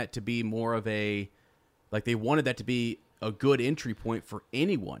designed that to be more of a, like they wanted that to be a good entry point for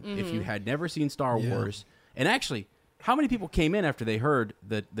anyone if you had never seen Star Wars? And actually, how many people came in after they heard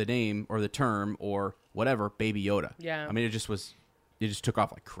the name or the term or whatever, Baby Yoda? Yeah. I mean, it just took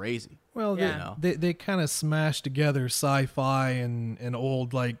off like crazy. Well, Yeah. they kind of smashed together sci-fi and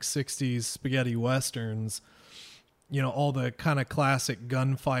old like 60s spaghetti westerns. All the kind of classic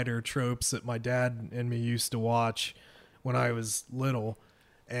gunfighter tropes that my dad and me used to watch when I was little,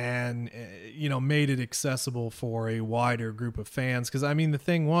 and made it accessible for a wider group of fans. Because I mean, the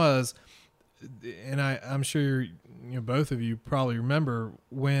thing was, and I'm sure both of you probably remember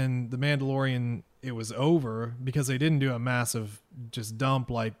when The Mandalorian it was over, because they didn't do a massive just dump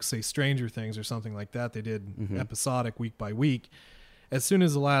like say Stranger Things or something like that. They did episodic week by week. As soon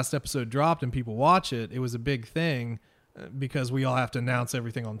as the last episode dropped and people watch it, it was a big thing because we all have to announce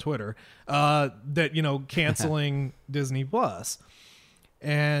everything on Twitter that canceling Disney Plus.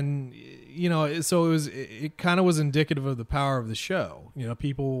 And so it kind of was indicative of the power of the show.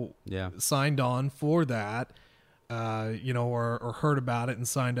 People signed on for that, or heard about it and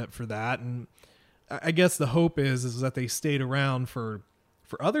signed up for that. And I guess the hope is that they stayed around for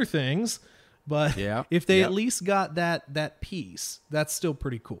other things, but if they at least got that piece, that's still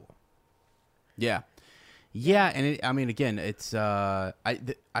pretty cool. Yeah. Yeah, and I mean, again, it's I've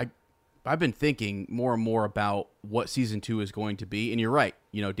been thinking more and more about what season 2 is going to be, and you're right.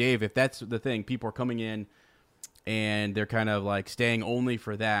 Dave, if that's the thing, people are coming in and they're kind of like staying only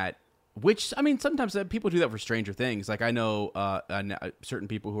for that. Which I mean, sometimes people do that for Stranger Things. Like I know certain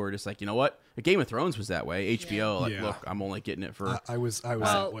people who are just like, you know what, Game of Thrones was that way. HBO, look, I'm only getting it for. I was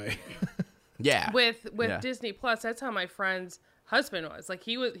that way. Yeah. With Disney Plus, that's how my friend's husband was. Like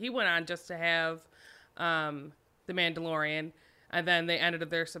he went on just to have The Mandalorian, and then they ended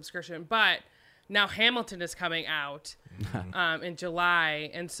their subscription. But now Hamilton is coming out in July,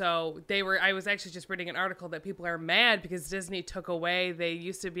 and so I was actually just reading an article that people are mad because Disney took away. They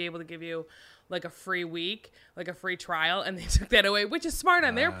used to be able to give you like a free week, like a free trial, and they took that away, which is smart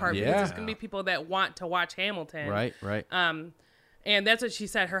on their part because there's going to be people that want to watch Hamilton. Right. And that's what she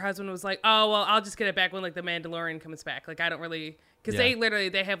said. Her husband was like, "Oh, well, I'll just get it back when like The Mandalorian comes back. Like I don't really," because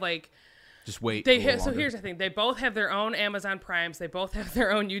they have like. Just wait. So here's the thing: they both have their own Amazon Primes. They both have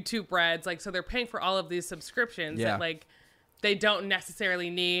their own YouTube Reds. Like, so they're paying for all of these subscriptions that like they don't necessarily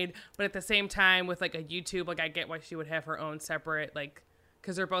need. But at the same time, with like a YouTube, like I get why she would have her own separate, like,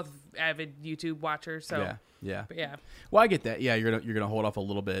 because they're both avid YouTube watchers. So yeah. But yeah. Well, I get that. Yeah, you're gonna hold off a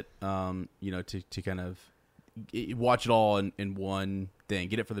little bit, to kind of watch it all in one thing.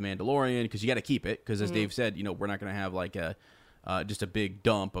 Get it for The Mandalorian because you got to keep it because as Dave said, we're not gonna have like just a big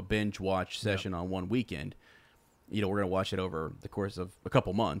dump, a binge watch session on one weekend. We're gonna watch it over the course of a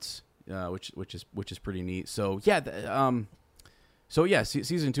couple months, which is pretty neat. So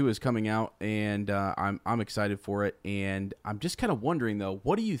season 2 is coming out, and I'm excited for it. And I'm just kind of wondering though,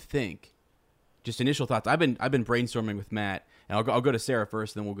 what do you think? Just initial thoughts. I've been brainstorming with Matt, and I'll go to Sarah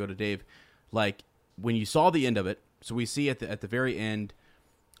first, then we'll go to Dave. Like when you saw the end of it, so we see at the very end,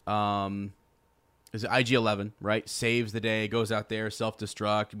 is it IG-11, right? Saves the day, goes out there,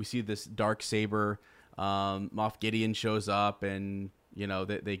 self-destruct. We see this dark saber. Moff Gideon shows up, and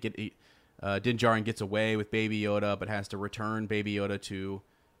they get Din Djarin gets away with Baby Yoda, but has to return Baby Yoda to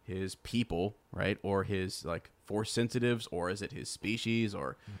his people, right? Or his like Force sensitives, or is it his species,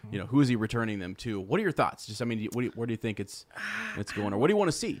 or who is he returning them to? What are your thoughts? Just where do you think it's going, or what do you want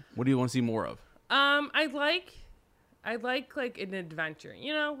to see? What do you want to see more of? I like an adventure,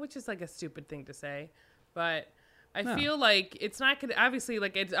 which is like a stupid thing to say, but I feel like it's not gonna, obviously,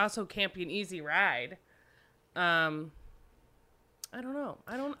 like it also can't be an easy ride. I don't know.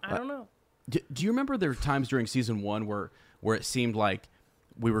 I don't know. Do you remember there were times during season 1 where it seemed like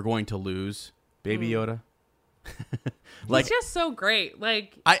we were going to lose Baby Yoda? He's just so great.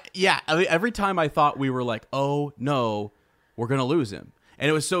 Like I mean, every time I thought we were like, oh no, we're gonna lose him, and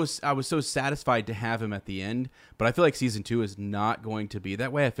I was so satisfied to have him at the end. But I feel like season 2 is not going to be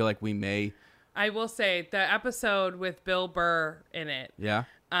that way. I feel like we may. I will say the episode with Bill Burr in it. Yeah.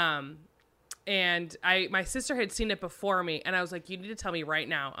 And my sister had seen it before me, and I was like, you need to tell me right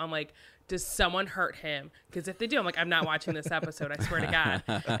now. I'm like, does someone hurt him? Because if they do, I'm like, I'm not watching this episode. I swear to God.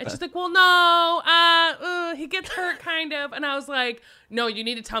 And she's like, well, no, he gets hurt kind of. And I was like, no, you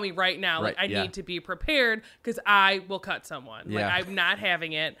need to tell me right now. Like, I need to be prepared because I will cut someone. Yeah. Like, I'm not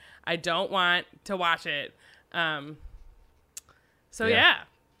having it. I don't want to watch it. So yeah.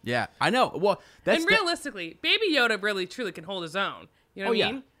 Yeah, I know. Well, that's and realistically, Baby Yoda really truly can hold his own. You know what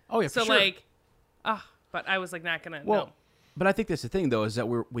I mean? Oh yeah. So for sure. like, but I was like not gonna. Well, no. But I think that's the thing though, is that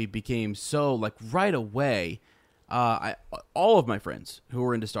we became so like right away. All of my friends who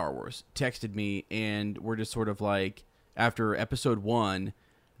were into Star Wars texted me, and we're just sort of like after episode 1,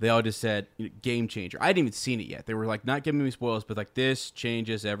 they all just said game changer. I hadn't even seen it yet. They were like not giving me spoilers, but like this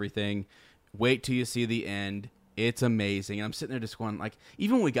changes everything. Wait till you see the end. It's amazing. And I'm sitting there just going like,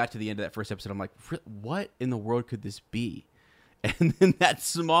 even when we got to the end of that first episode, I'm like, what in the world could this be? And then that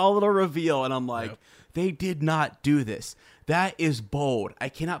small little reveal, and I'm like, They did not do this. That is bold. I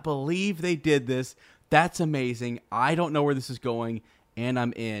cannot believe they did this. That's amazing. I don't know where this is going, and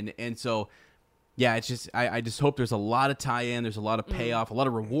I'm in. And so, yeah, it's just I just hope there's a lot of tie-in, there's a lot of payoff, a lot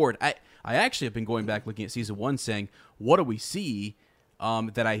of reward. I actually have been going back looking at season 1 saying, what do we see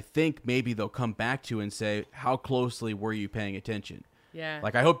that I think maybe they'll come back to and say, how closely were you paying attention? Yeah.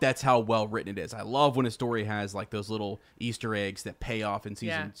 Like, I hope that's how well written it is. I love when a story has, like, those little Easter eggs that pay off in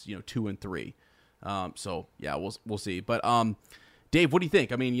seasons, 2 and 3. So, yeah, we'll see. But, Dave, what do you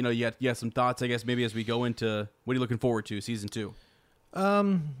think? I mean, you have some thoughts, I guess, maybe as we go into, what are you looking forward to, season 2?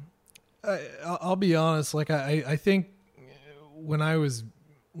 I'll be honest. Like, I think when I was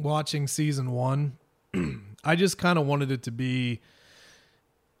watching season 1, I just kind of wanted it to be,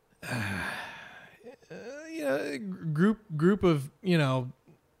 a group of, I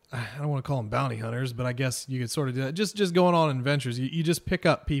don't want to call them bounty hunters, but I guess you could sort of do that. Just going on adventures. You just pick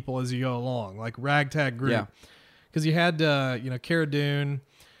up people as you go along, like ragtag group. Yeah. Because you had, Cara Dune,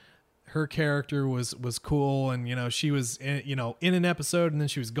 her character was cool, and she was in an episode, and then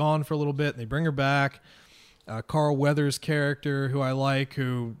she was gone for a little bit, and they bring her back. Carl Weathers' character, who I like,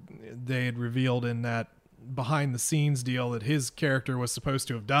 who they had revealed in that behind the scenes deal that his character was supposed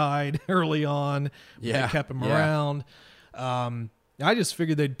to have died early on. Yeah. They kept him around. I just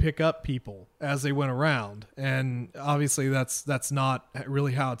figured they'd pick up people as they went around, and obviously that's not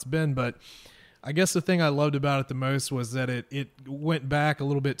really how it's been, but I guess the thing I loved about it the most was that it went back a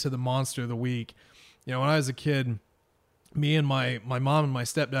little bit to the monster of the week. When I was a kid, me and my mom and my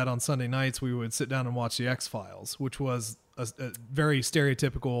stepdad on Sunday nights, we would sit down and watch the X-Files, which was a very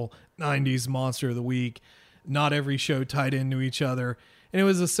stereotypical 90s monster of the week. Not every show tied into each other. And it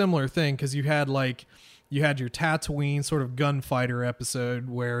was a similar thing because you had your Tatooine sort of gunfighter episode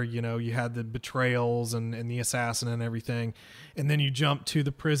where, you had the betrayals and the assassin and everything. And then you jump to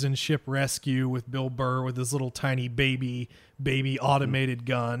the prison ship rescue with Bill Burr with his little tiny baby automated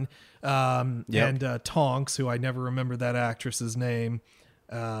gun. And Tonks, who I never remember that actress's name.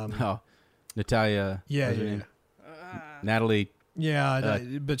 Natalia. Yeah. Natalie. Yeah,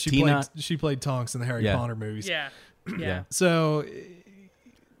 but she played Tonks in the Harry Potter movies. Yeah. So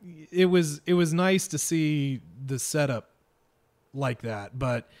it was nice to see the setup like that,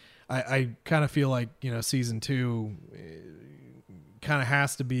 but I kind of feel like season 2 kind of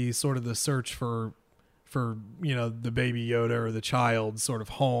has to be sort of the search for the baby Yoda or the child sort of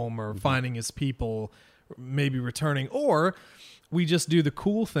home or finding his people, maybe returning, or we just do the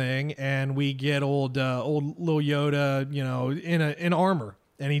cool thing and we get old little Yoda, in armor,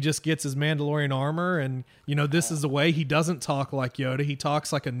 and he just gets his Mandalorian armor, and this is the way he doesn't talk like Yoda. He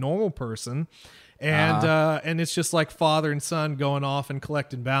talks like a normal person, and it's just like father and son going off and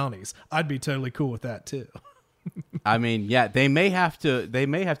collecting bounties. I'd be totally cool with that too. I mean, yeah, they may have to do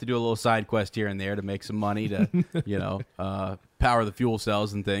a little side quest here and there to make some money to, power the fuel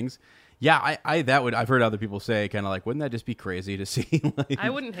cells and things. Yeah, I've heard other people say kind of like, wouldn't that just be crazy to see? Like, I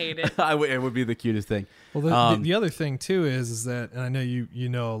wouldn't hate it. It would be the cutest thing. Well, the other thing too is that, and I know you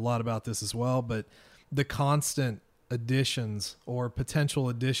know a lot about this as well, but the constant additions or potential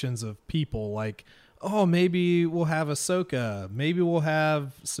additions of people, like, oh, maybe we'll have Ahsoka, maybe we'll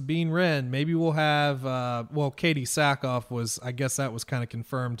have Sabine Wren, maybe we'll have Katie Sackhoff I guess that was kind of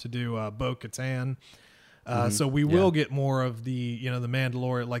confirmed to do Bo-Katan. So we will get more of the the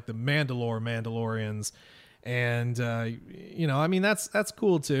Mandalorian, like the Mandalorians, and I mean that's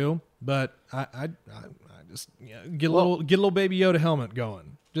cool too. But I just get a little Baby Yoda helmet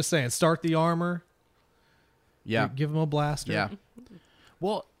going. Just saying, start the armor. Yeah, give him a blaster. Yeah.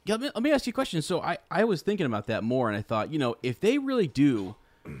 Well, let me ask you a question. So I was thinking about that more, and I thought, if they really do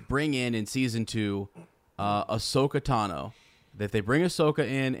bring in season 2 Ahsoka Tano, that they bring Ahsoka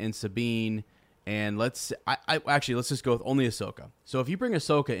in and Sabine, and let's just go with only Ahsoka. So if you bring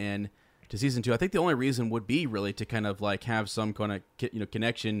Ahsoka in to season 2, I think the only reason would be really to kind of like have some kind of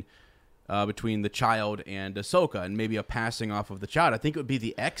connection between the child and Ahsoka, and maybe a passing off of the child. I think it would be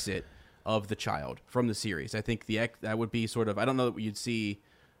the exit of the child from the series. I think that would be sort of, I don't know that you'd see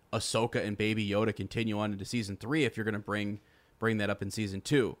Ahsoka and Baby Yoda continue on into season 3 if you're going to bring that up in season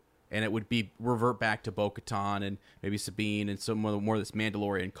 2, and it would be revert back to Bo-Katan and maybe Sabine and some more of this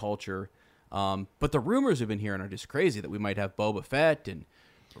Mandalorian culture. But the rumors we've been hearing are just crazy that we might have Boba Fett and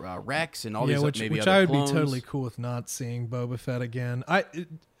Rex and all these maybe which other I would clones. be totally cool with not seeing Boba Fett again. I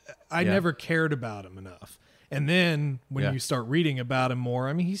never cared about him enough. And then when you start reading about him more,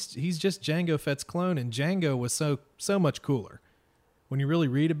 I mean, he's just Jango Fett's clone, and Jango was so much cooler. When you really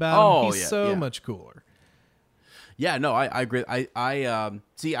read about him, he's much cooler. Yeah, no, I agree.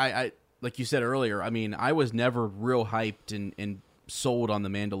 I like you said earlier, I mean, I was never real hyped and sold on the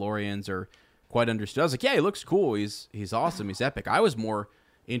Mandalorians or quite understood. I was like, yeah, he looks cool. He's awesome. He's epic. I was more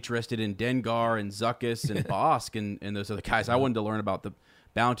interested in Dengar and Zuckuss and Bosk and those other guys. I wanted to learn about the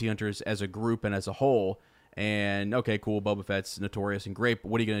bounty hunters as a group and as a whole. And okay, cool, Boba Fett's notorious and great, but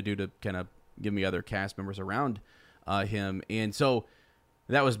what are you going to do to kind of give me other cast members around him? And so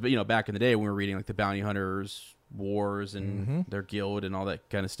that was, back in the day when we were reading like the Bounty Hunters Wars and their guild and all that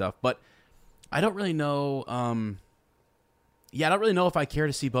kind of stuff. But I don't really know. I don't really know if I care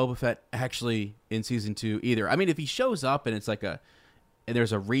to see Boba Fett actually in season 2 either. I mean, if he shows up and it's like and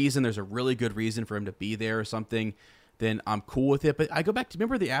there's a really good reason for him to be there or something, then I'm cool with it. But I go back to,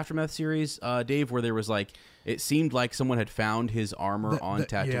 remember the Aftermath series, Dave, where there was like, it seemed like someone had found his armor on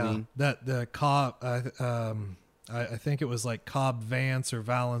Tatooine. Yeah, the Cobb, I think it was like Cobb Vance or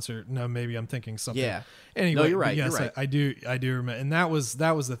Valance, or no, maybe I'm thinking something. Yeah. Anyway, no, you're right. Yes, you're right. I do remember, and that was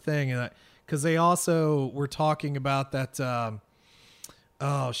the thing, and because they also were talking about that.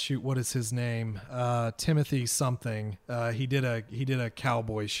 What is his name? Timothy something. He did a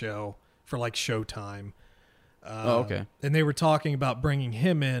cowboy show for like Showtime. Okay. And they were talking about bringing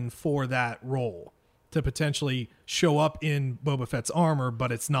him in for that role to potentially show up in Boba Fett's armor,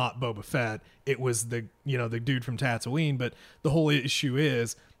 but it's not Boba Fett. It was the dude from Tatooine. But the whole issue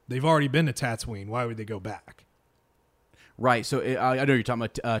is they've already been to Tatooine. Why would they go back? Right. So I know you're talking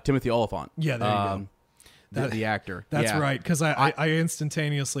about Timothy Oliphant. Yeah, there you go. The actor. That's yeah. right. Because I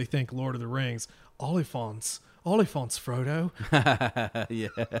instantaneously think Lord of the Rings. Oliphants, Frodo.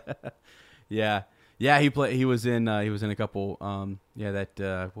 Yeah. Yeah, he was in a couple what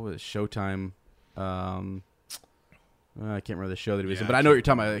was it, Showtime, I can't remember the show that he was in, but I know what you're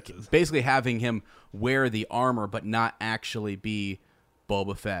talking about. Like, basically having him wear the armor but not actually be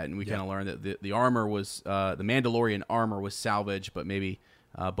Boba Fett, and we kind of learned that the armor was the Mandalorian armor was salvaged, but maybe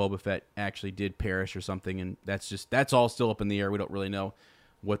Boba Fett actually did perish or something, and that's all still up in the air. We don't really know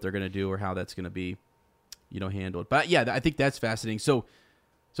what they're going to do or how that's going to be handled. But yeah, I think that's fascinating. So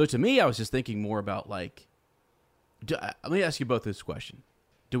to me, I was just thinking more about like, let me ask you both this question.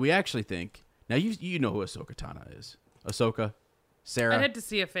 Do we actually think, now you know who Ahsoka Tano is. Ahsoka? Sarah? I'd had to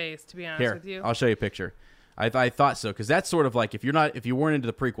see a face, to be honest with you. I'll show you a picture. I thought so, because that's sort of like, if you weren't into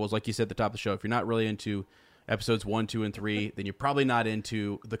the prequels, like you said at the top of the show, if you're not really into episodes 1, 2, and 3, then you're probably not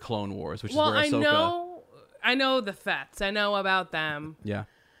into the Clone Wars, which is where Ahsoka... I know the Fets. I know about them. Yeah.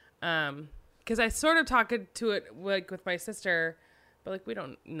 Because I sort of talked to it like with my sister, but like we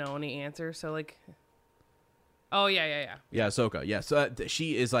don't know any answers, so like, oh yeah, Ahsoka, yeah. So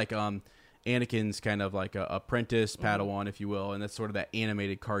she is like Anakin's kind of like a apprentice Padawan, if you will, and that's sort of that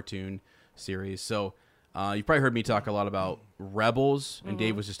animated cartoon series. So you've probably heard me talk a lot about Rebels, and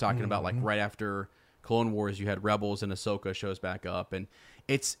Dave was just talking about like right after Clone Wars, you had Rebels and Ahsoka shows back up, and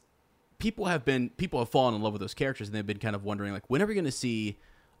it's people have fallen in love with those characters, and they've been kind of wondering like, when are we going to see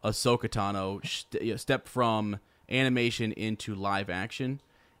Ahsoka Tano step from animation into live action?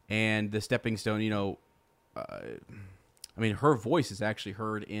 And the stepping stone, I mean, her voice is actually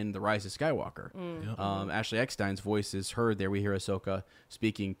heard in The Rise of Skywalker. Ashley Eckstein's voice is heard there. We hear Ahsoka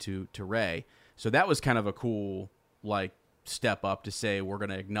speaking to Rey. So that was kind of a cool like step up to say we're going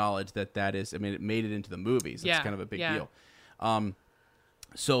to acknowledge that is. I mean, it made it into the movies. It's kind of a big deal.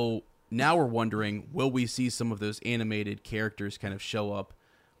 So now we're wondering, will we see some of those animated characters kind of show up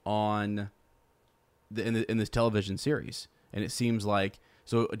on in this television series. And it seems like,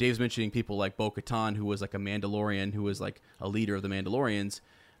 so Dave's mentioning people like Bo-Katan, who was like a Mandalorian, who was like a leader of the Mandalorians,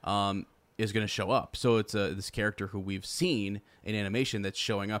 is going to show up. So it's this character who we've seen in animation that's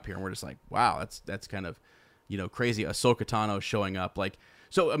showing up here, and we're just like, wow, that's kind of, crazy. Ahsoka Tano showing up, like.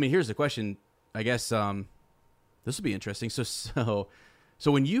 So I mean, here's the question. I guess this will be interesting. So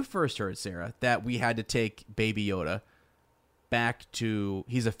when you first heard, Sarah, that we had to take Baby Yoda back to,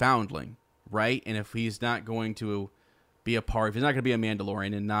 he's a foundling, right? And if he's not going to be a part, if he's not going to be a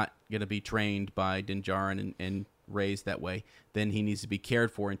Mandalorian and not going to be trained by Din Djarin and raised that way, then he needs to be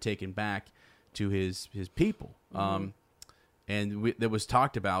cared for and taken back to his people. And that was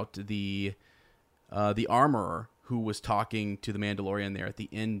talked about, the armorer who was talking to the Mandalorian there at the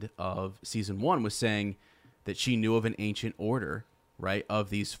end of season 1 was saying that she knew of an ancient order, right, of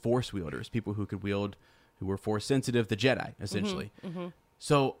these force wielders, people who could wield, who were force sensitive, the Jedi, essentially.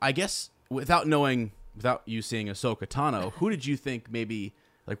 So I guess without you seeing Ahsoka Tano, who did you think maybe,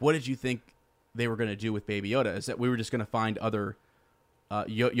 like, what did you think they were going to do with Baby Yoda? Is that we were just going to find other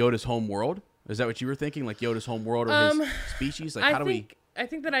Yoda's home world? Is that what you were thinking? Like Yoda's home world or his species? Like, I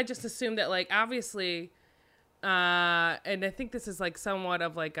think that I just assumed that, like, obviously, and I think this is like somewhat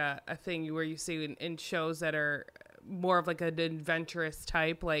of like a thing where you see in shows that are more of like an adventurous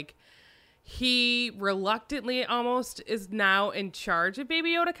type, like he reluctantly almost is now in charge of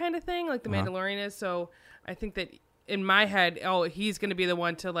Baby Yoda kind of thing, like the Mandalorian is. So I think that in my head, he's going to be the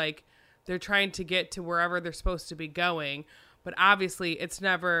one to, like, they're trying to get to wherever they're supposed to be going. But obviously it's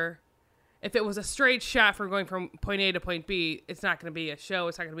never, if it was a straight shot for going from point A to point B, it's not going to be a show.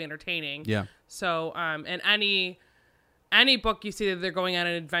 It's not going to be entertaining. Yeah. So, and any book you see that they're going on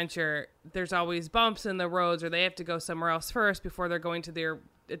an adventure, there's always bumps in the roads, or they have to go somewhere else first before they're going to their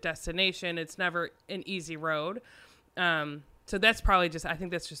destination. It's never an easy road. So that's probably just, I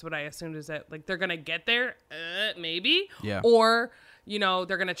think that's just what I assumed, is that, like, they're going to get there, maybe. Yeah. Or, they're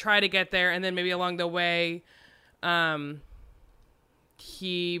going to try to get there, and then maybe along the way,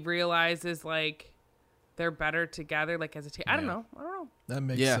 he realizes, like, they're better together, like, as a team. I don't know. That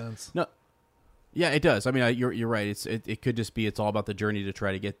makes sense. No. Yeah, it does. I mean, you're right. It could just be, it's all about the journey to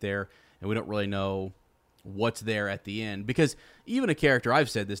try to get there, and we don't really know what's there at the end. Because even a character, I've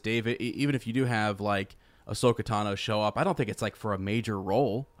said this, Dave, even if you do have, like, Ahsoka Tano show up, I don't think it's, like, for a major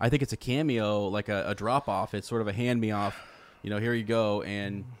role. I think it's a cameo, like a drop-off. It's sort of a hand-me-off, here you go,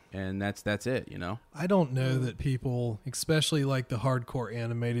 and that's it, I don't know that people, especially like the hardcore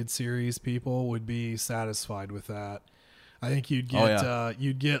animated series people, would be satisfied with that. I think you'd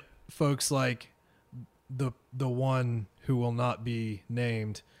get folks like the one who will not be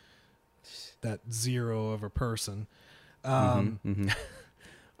named, that zero of a person. I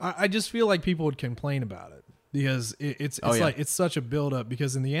just feel like people would complain about it because it's like, it's such a build up,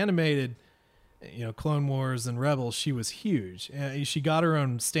 because in the animated, Clone Wars and Rebels, she was huge. She got her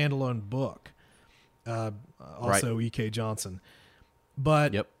own standalone book. Also E.K. Johnson.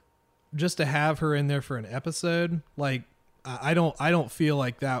 But just to have her in there for an episode, like, I don't feel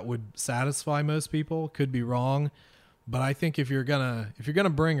like that would satisfy most people. Could be wrong, but I think if you're gonna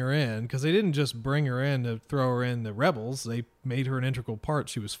bring her in, because they didn't just bring her in to throw her in the Rebels, they made her an integral part.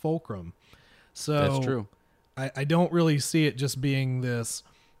 She was fulcrum. So that's true. I don't really see it just being this.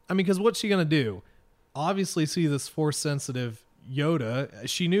 I mean, because what's she gonna do? Obviously, see this force sensitive Yoda.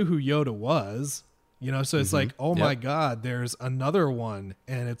 She knew who Yoda was, So it's like, oh my God, there's another one,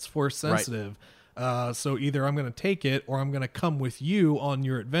 and it's force sensitive. So either I'm going to take it, or I'm going to come with you on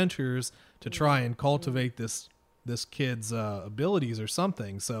your adventures to try and cultivate this kid's abilities or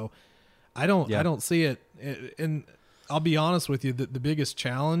something. So I don't see it. And I'll be honest with you, the biggest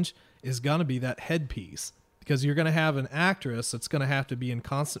challenge is going to be that headpiece, because you're going to have an actress that's going to have to be in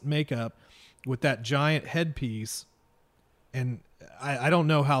constant makeup with that giant headpiece. And I don't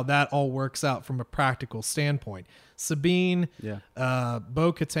know how that all works out from a practical standpoint. Sabine,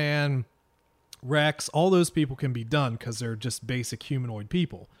 Bo-Katan, Rex, all those people can be done because they're just basic humanoid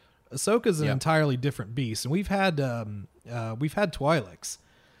people. Ahsoka's an entirely different beast, and we've had Twi'leks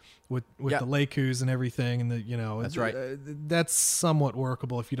with the Lekus and everything, and that's right. That's somewhat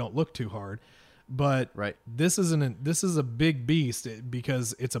workable if you don't look too hard. But this is a big beast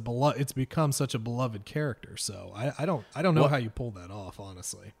because it's become such a beloved character. So I don't know how you pull that off,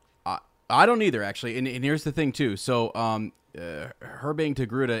 honestly. I don't either, actually. And here's the thing too. So her being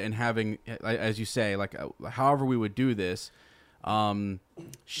Togruta and having, as you say, like however we would do this,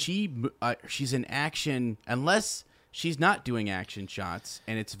 she's in action unless she's not doing action shots,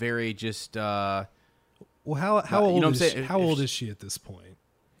 and it's very just. Well, how old is she at this point?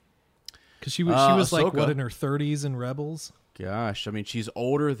 Because she was like, what, in her 30s in Rebels? Gosh, I mean, she's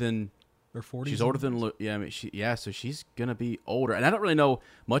older than or 40s. She's older than I mean, so she's gonna be older, and I don't really know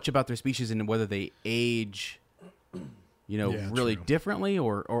much about their species and whether they age, really true. differently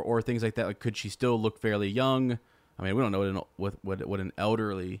or things like that. Like, could she still look fairly young? I mean, we don't know what an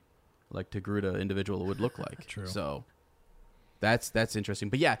elderly, like Togruta individual would look like. True. So that's interesting.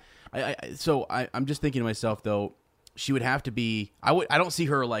 But yeah, I'm just thinking to myself though, she would have to be. I don't see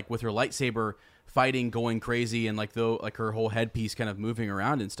her like with her lightsaber fighting, going crazy, and like her whole headpiece kind of moving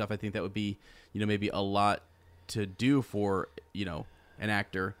around and stuff. I think that would be, maybe a lot to do for, an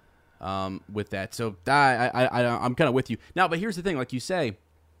actor with that. So I'm kind of with you now. But here's the thing, like you say,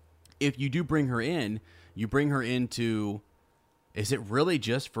 if you do bring her in, you bring her into. Is it really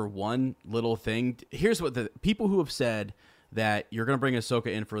just for one little thing? Here's what the people who have said that you're going to bring Ahsoka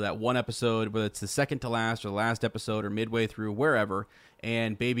in for that one episode, whether it's the second to last or the last episode or midway through, wherever,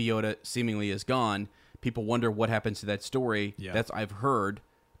 and Baby Yoda seemingly is gone. People wonder what happens to that story. Yeah. I've heard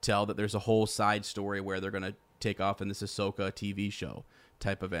tell that there's a whole side story where they're going to take off in this Ahsoka TV show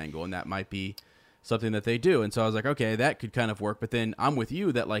type of angle, and that might be something that they do. And so I was like, okay, that could kind of work. But then I'm with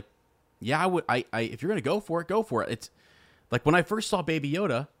you that like, yeah, if you're going to go for it, go for it. It's like when I first saw Baby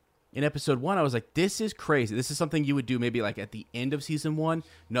Yoda in episode 1, I was like, this is crazy. This is something you would do maybe like at the end of season 1.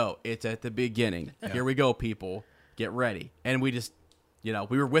 No, it's at the beginning. Yeah. Here we go, people. Get ready. And we just, we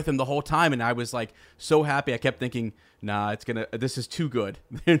were with him the whole time, and I was like so happy. I kept thinking, nah, this is too good.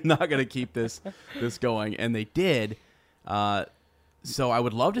 They're not going to keep this going. And they did. So I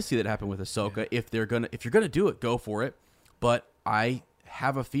would love to see that happen with Ahsoka. Yeah. If you're going to do it, go for it. But I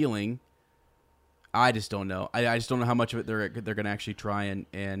have a feeling, I just don't know. I just don't know how much of it they're going to actually try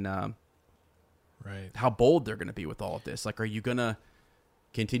and right. How bold they're going to be with all of this. Like, are you going to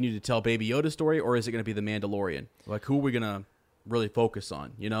continue to tell Baby Yoda's story, or is it going to be the Mandalorian? Like, who are we going to really focus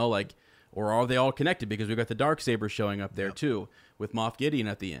on? Or are they all connected? Because we've got the Darksaber showing up there too, with Moff Gideon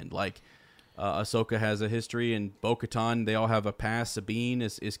at the end. Like, Ahsoka has a history, and Bo-Katan, they all have a past. Sabine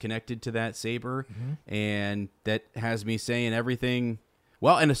is connected to that saber, and that has me saying everything.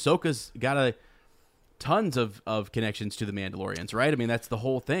 Well, and Ahsoka's got tons of connections to the Mandalorians, right? I mean, that's the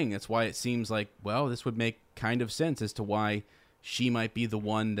whole thing. That's why it seems like, well, this would make kind of sense as to why she might be the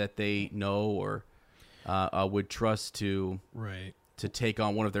one that they know or would trust to take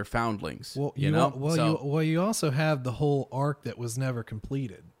on one of their foundlings. Well, you also have the whole arc that was never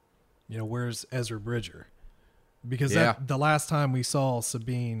completed. Where's Ezra Bridger? Because the last time we saw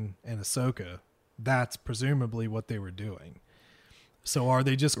Sabine and Ahsoka, that's presumably what they were doing. So are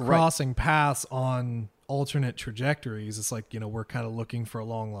they just crossing paths on alternate trajectories? It's like, we're kind of looking for a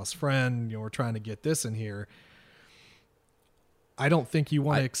long lost friend. We're trying to get this in here. I don't think you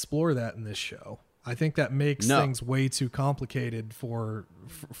want to explore that in this show. I think that makes things way too complicated for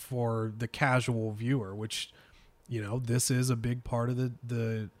the casual viewer, which, this is a big part of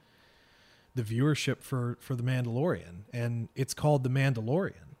the viewership for The Mandalorian, and it's called The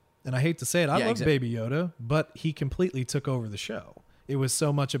Mandalorian. And I hate to say it, I love Baby Yoda, but he completely took over the show. It was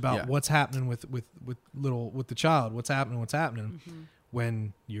so much about what's happening with the child, what's happening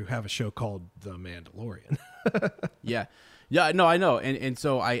when you have a show called The Mandalorian. Yeah, no, I know. And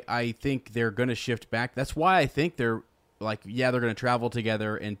so I think they're going to shift back. That's why I think they're like, they're going to travel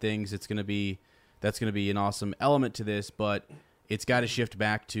together and things. That's going to be an awesome element to this, but it's got to shift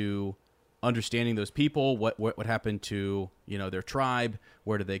back to understanding those people, what happened to, their tribe,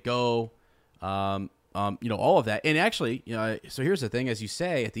 where did they go, all of that. And actually, so here's the thing, as you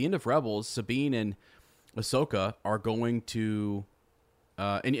say, at the end of Rebels, Sabine and Ahsoka are going to,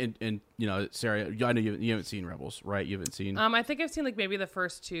 and Sarah, I know you haven't seen Rebels, right? You haven't seen. I think I've seen like maybe the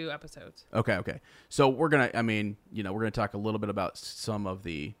first 2 episodes. Okay. So we're gonna talk a little bit about some of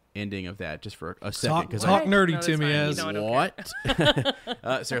the ending of that just for a second. Talk nerdy to me, as what?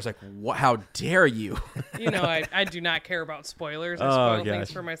 Sarah's like, what? How dare you? I do not care about spoilers. I spoil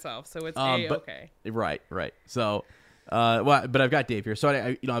things for myself, so it's okay. Right. So, but I've got Dave here,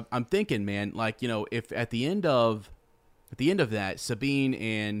 so I'm thinking, man, like, if at the end of that, Sabine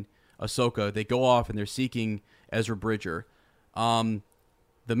and Ahsoka, they go off and they're seeking Ezra Bridger. The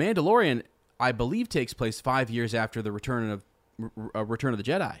Mandalorian, I believe, takes place 5 years after the Return of the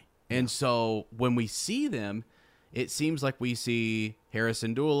Jedi. And so when we see them, it seems like we see Hera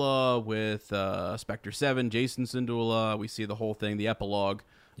Syndulla with Spectre 7, Jason Syndulla. We see the whole thing, the epilogue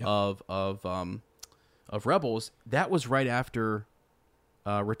of Rebels. That was right after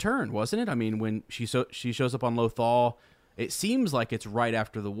Return, wasn't it? I mean, when she shows up on Lothal, it seems like it's right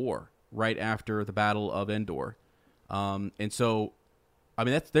after the war, right after the Battle of Endor. And so, I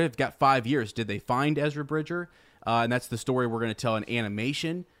mean, they've got 5 years. Did they find Ezra Bridger? And that's the story we're going to tell in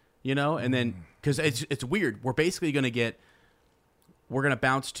animation, and then, because it's weird. We're basically going to get we're gonna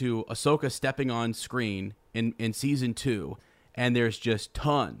bounce to Ahsoka stepping on screen in season 2, and there's just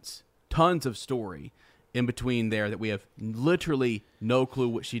tons of story in between there that we have literally no clue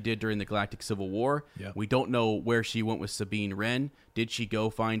what she did during the Galactic Civil War. Yeah. We don't know where she went with Sabine Wren. Did she go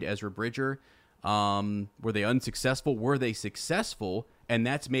find Ezra Bridger? Were they unsuccessful? Were they successful? And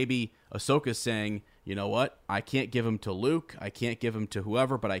that's maybe Ahsoka saying, you know what? I can't give him to Luke. I can't give him to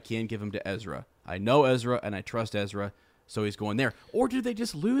whoever, but I can give him to Ezra. I know Ezra and I trust Ezra, so he's going there. Or do they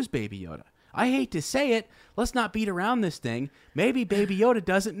just lose Baby Yoda? I hate to say it. Let's not beat around this thing. Maybe Baby Yoda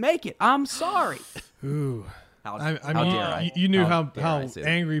doesn't make it. I'm sorry. Ooh. How I dare mean, I? you knew How how dare I say that?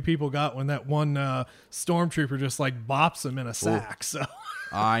 angry people got when that one stormtrooper just like bops him in a sack. So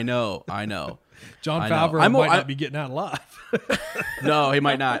I know. John I know. Favreau might not be getting out alive. No, he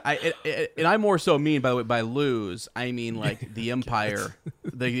might not. And I more so mean, by the way, by lose, I mean like the Empire,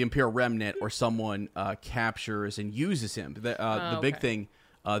 the Imperial Remnant, or someone captures and uses him. The big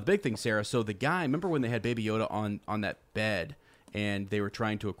thing, Sarah. So the guy, remember when they had Baby Yoda on that bed, and they were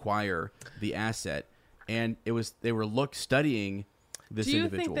trying to acquire the asset, and they were studying this individual.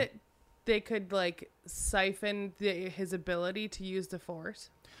 Do you think that they could like siphon his ability to use the Force?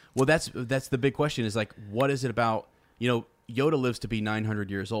 Well, that's the big question. Is like, what is it about? Yoda lives to be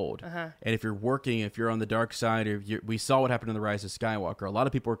 900 years old, and if you're on the dark side, or we saw what happened in the Rise of Skywalker. A lot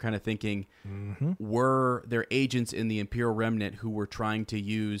of people were kind of thinking, were there agents in the Imperial Remnant who were trying to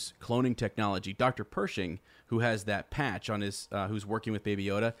use cloning technology? Dr. Pershing, who has that patch on his, who's working with Baby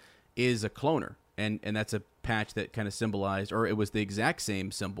Yoda, is a cloner, and that's a patch that kind of symbolized, or it was the exact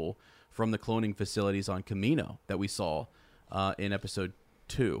same symbol from the cloning facilities on Kamino that we saw in Episode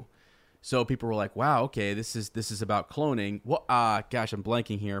 2. So people were like, "Wow, okay, this is about cloning." Well, gosh, I'm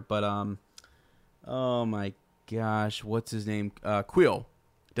blanking here, but oh my gosh, what's his name? Quill.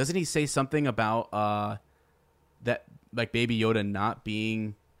 Doesn't he say something about that, like Baby Yoda not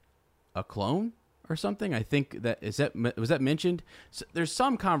being a clone or something? I think was that mentioned? So there's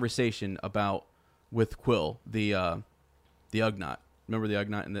some conversation about with Quill, the Ugnaught. Remember the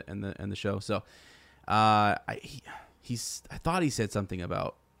Ugnaught in the show? So I thought he said something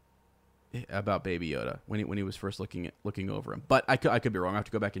about Baby Yoda when he was first looking over him, but I could be wrong. I have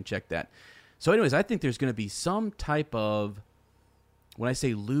to go back and check that. So, anyways, I think there's going to be some type of, when I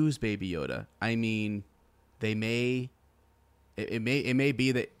say lose Baby Yoda, I mean it may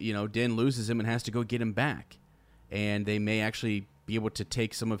be that Din loses him and has to go get him back, and they may actually be able to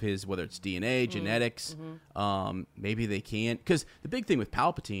take some of his, whether it's DNA, genetics. Maybe they can't, because the big thing with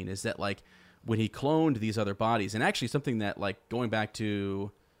Palpatine is that like when he cloned these other bodies, and actually something that like going back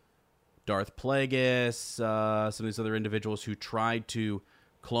to Darth Plagueis, some of these other individuals who tried to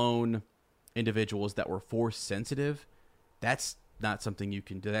clone individuals that were Force sensitive, that's not something you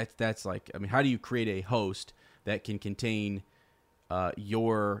can do. That's like, I mean, how do you create a host that can contain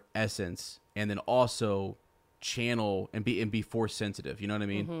your essence and then also channel and be Force sensitive? You know what I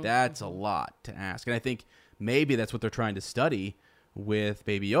mean? That's a lot to ask, and I think maybe that's what they're trying to study with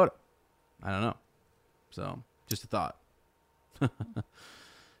Baby Yoda. I don't know. So just a thought.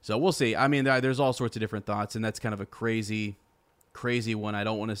 So we'll see. I mean, there's all sorts of different thoughts, and that's kind of a crazy one. I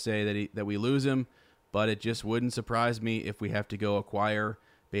don't want to say that we lose him, but it just wouldn't surprise me if we have to go acquire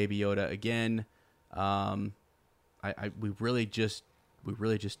Baby Yoda again. We really just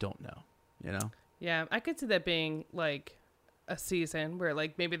don't know. Yeah, I could see that being like a season where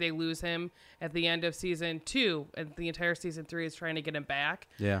like maybe they lose him at the end of season 2, and the entire season 3 is trying to get him back.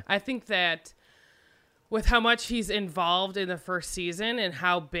 Yeah, I think that with how much he's involved in the first season and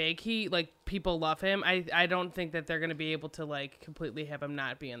how big people love him, I don't think that they're going to be able to like completely have him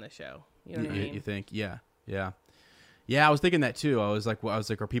not be in the show. You know what I mean? You think? Yeah. I was thinking that too. I was like,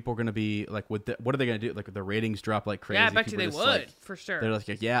 are people going to be like, what are they going to do? Like, the ratings drop like crazy? Yeah, I bet you they just, would, like, for sure. They're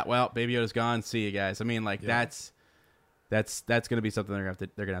like, yeah, well, Baby Yoda's gone. See you guys. I mean, like that's going to be something they're going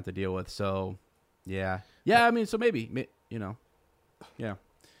to have to deal with. So, yeah. I mean, so maybe. Yeah.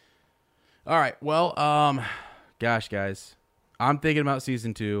 All right. Well, gosh, guys, I'm thinking about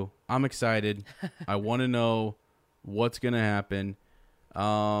season 2. I'm excited. I want to know what's going to happen.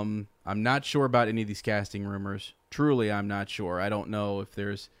 I'm not sure about any of these casting rumors. Truly, I'm not sure. I don't know if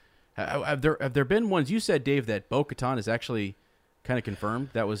there's have there been ones. You said, Dave, that Bo-Katan is actually kind of confirmed.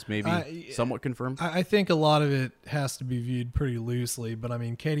 That was maybe somewhat confirmed. I think a lot of it has to be viewed pretty loosely, but I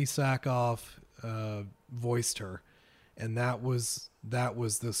mean, Katie Sackhoff voiced her, and that was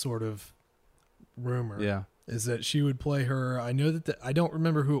the sort of rumor. Yeah, is that she would play her. I know that I don't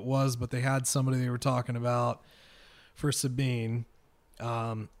remember who it was, but they had somebody they were talking about for Sabine.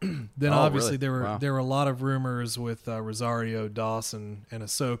 Then obviously really? there were a lot of rumors with Rosario Dawson and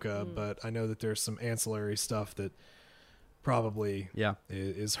Ahsoka, but I know that there's some ancillary stuff that probably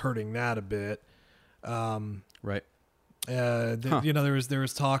is hurting that a bit. Right. You know, there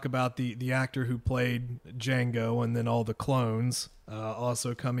was talk about the actor who played Jango and then all the clones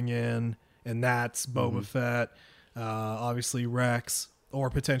also coming in, and that's Boba Fett. Obviously Rex, or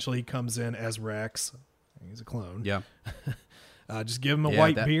potentially he comes in as Rex. He's a clone. Yeah. Just give him a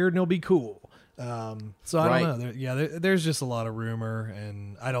white beard and he'll be cool. So I don't know. There's just a lot of rumor,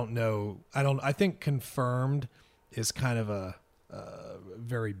 and I don't know. I think confirmed is kind of a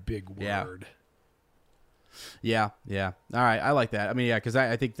very big word. Yeah. All right, I like that. I mean, yeah, because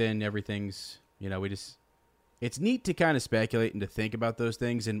I think then everything's, you know, it's neat to kind of speculate and to think about those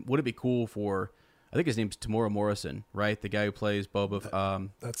things. And would it be cool for, I think his name's Tamora Morrison, right? The guy who plays Boba,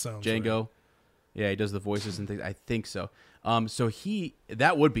 that sounds Jango. Right. Yeah, he does the voices and things. I think so. So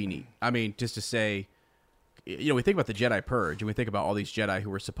that would be neat. I mean, just to say, you know, we think about the Jedi Purge, and we think about all these Jedi who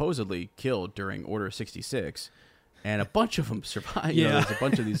were supposedly killed during Order 66, and a bunch of them survived. You know, there's a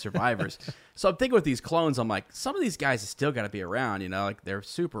bunch of these survivors. So I'm thinking with these clones, I'm like, some of these guys have still got to be around. You know, like they're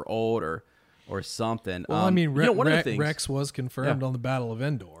super old or something. Well, I mean, you know, one of the things, Rex was confirmed on the Battle of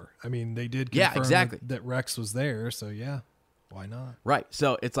Endor. I mean, they did confirm that Rex was there. So yeah, why not? Right.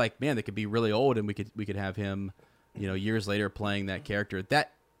 So it's like, man, they could be really old, and we could have him, you know, years later playing that character.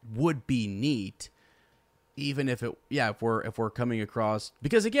 That would be neat. Even if if we're coming across,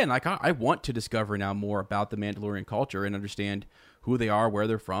 because again, like I want to discover now more about the Mandalorian culture and understand who they are, where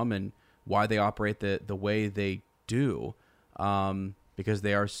they're from, and why they operate the way they do, because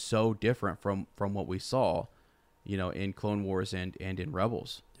they are so different from what we saw, you know, in Clone Wars and in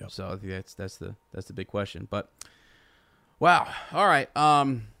Rebels. Yep. So I think that's the big question. But wow, all right.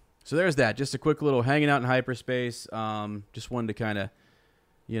 So there's that. Just a quick little hanging out in hyperspace. Just wanted to kind of,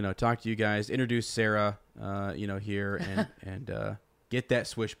 you know, talk to you guys, introduce Sarah, you know, here, and get that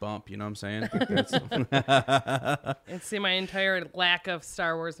swish bump. You know what I'm saying? And see my entire lack of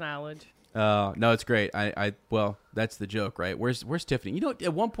Star Wars knowledge. No, it's great. Well, that's the joke, right? Where's Tiffany? You know,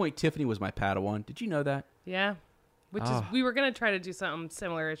 at one point Tiffany was my Padawan. Did you know that? Yeah. Which is, we were gonna try to do something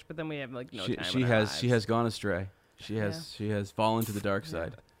similar-ish, but then we have like no time. She has gone astray. She has fallen to the dark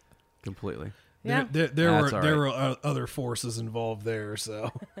side completely. Yeah, there were other forces involved there,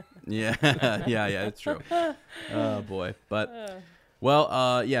 so yeah, it's true. Oh boy, but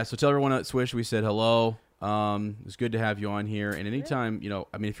well, yeah. So tell everyone at Swish we said hello. It's good to have you on here, and anytime, you know,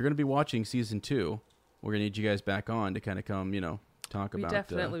 I mean, if you're going to be watching season 2, we're gonna need you guys back on to kind of come, you know, talk about. We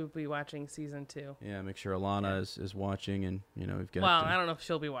definitely will be watching season 2. Yeah, make sure Alana is watching, and you know we've got. Well, I don't know if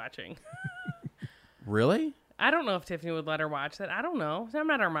she'll be watching. Really? I don't know if Tiffany would let her watch that. I don't know. I'm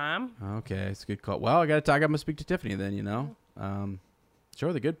not her mom. Okay, it's a good call. Well, I got to speak to Tiffany then, you know. Show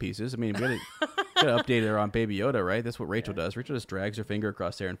her the good pieces. I mean, we got to update her on Baby Yoda, right? That's what Rachel does. Rachel just drags her finger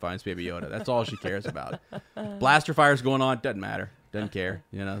across there and finds Baby Yoda. That's all she cares about. Blaster fire's going on. Doesn't matter. Doesn't care,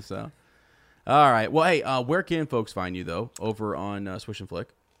 you know, so. All right. Well, hey, where can folks find you, though, over on Swish and Flick?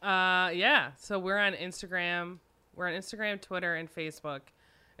 Yeah. So we're on Instagram. We're on Instagram, Twitter, and Facebook.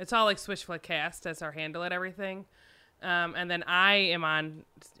 It's all like Swish Flick Cast. That's our handle at everything. And then I am on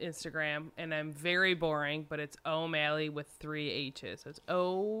Instagram, and I'm very boring, but it's O'Malley with 3 H's. So it's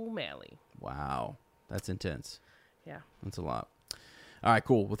O'Malley. Wow. That's intense. Yeah. That's a lot. All right,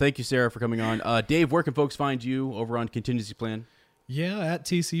 cool. Well, thank you, Sarah, for coming on. Dave, where can folks find you over on Contingency Plan? Yeah, at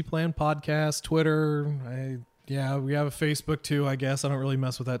TC Plan Podcast, Twitter. We have a Facebook too, I guess. I don't really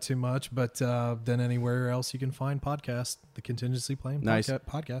mess with that too much, but then anywhere else you can find podcast, the Contingency Plan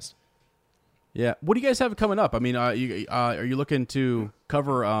podcast. Yeah. What do you guys have coming up? I mean, are you looking to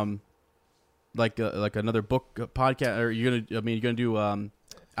cover like another book podcast? Or you're gonna do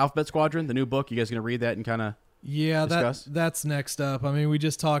Alphabet Squadron, the new book? You guys gonna read that and kind of discuss? That's next up. I mean, we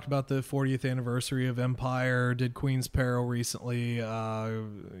just talked about the 40th anniversary of Empire. Did Queen's Peril recently?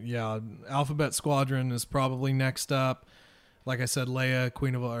 Alphabet Squadron is probably next up. Like I said,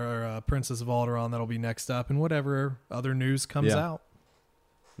 Leia, Princess of Alderaan, that'll be next up, and whatever other news comes out.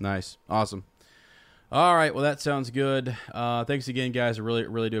 Nice, awesome. All right, well, that sounds good. Thanks again, guys. I really,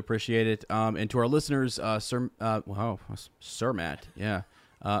 really do appreciate it. And to our listeners, Sir Matt,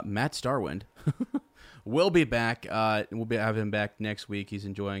 Matt Starwind, will be back. We'll have him back next week. He's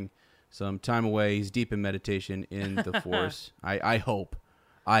enjoying some time away. He's deep in meditation in the Force. I hope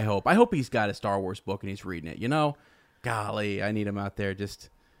he's got a Star Wars book and he's reading it. You know, golly, I need him out there just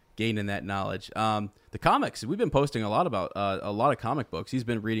gaining that knowledge. The comics, we've been posting a lot about a lot of comic books. He's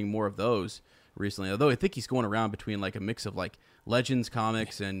been reading more of those recently, although I think he's going around between like a mix of like Legends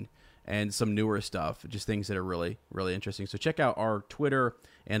comics and some newer stuff, just things that are really, really interesting. So check out our Twitter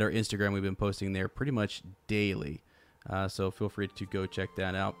and our Instagram. We've been posting there pretty much daily, so feel free to go check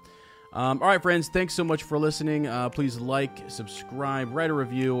that out. All right, friends, thanks so much for listening. Please like, subscribe, write a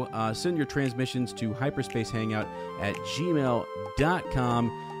review, send your transmissions to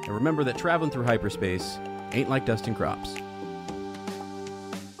hyperspacehangout@gmail.com. And remember that traveling through hyperspace ain't like dusting crops.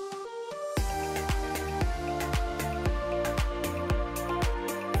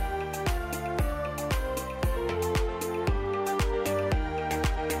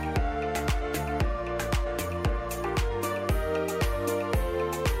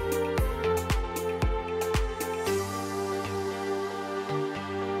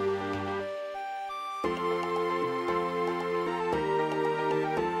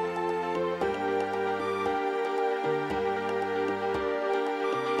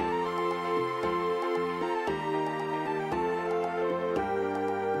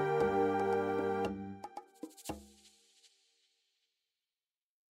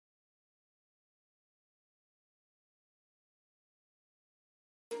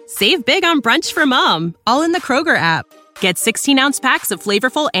 Save big on brunch for mom, all in the Kroger app. Get 16-ounce packs of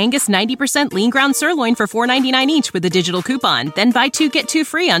flavorful Angus 90% lean ground sirloin for $4.99 each with a digital coupon. Then buy 2, get 2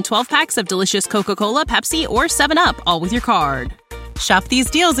 free on 12 packs of delicious Coca-Cola, Pepsi, or 7-Up, all with your card. Shop these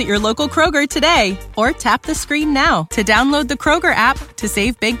deals at your local Kroger today, or tap the screen now to download the Kroger app to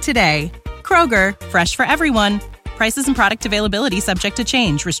save big today. Kroger, fresh for everyone. Prices and product availability subject to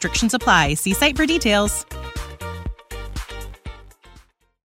change. Restrictions apply. See site for details.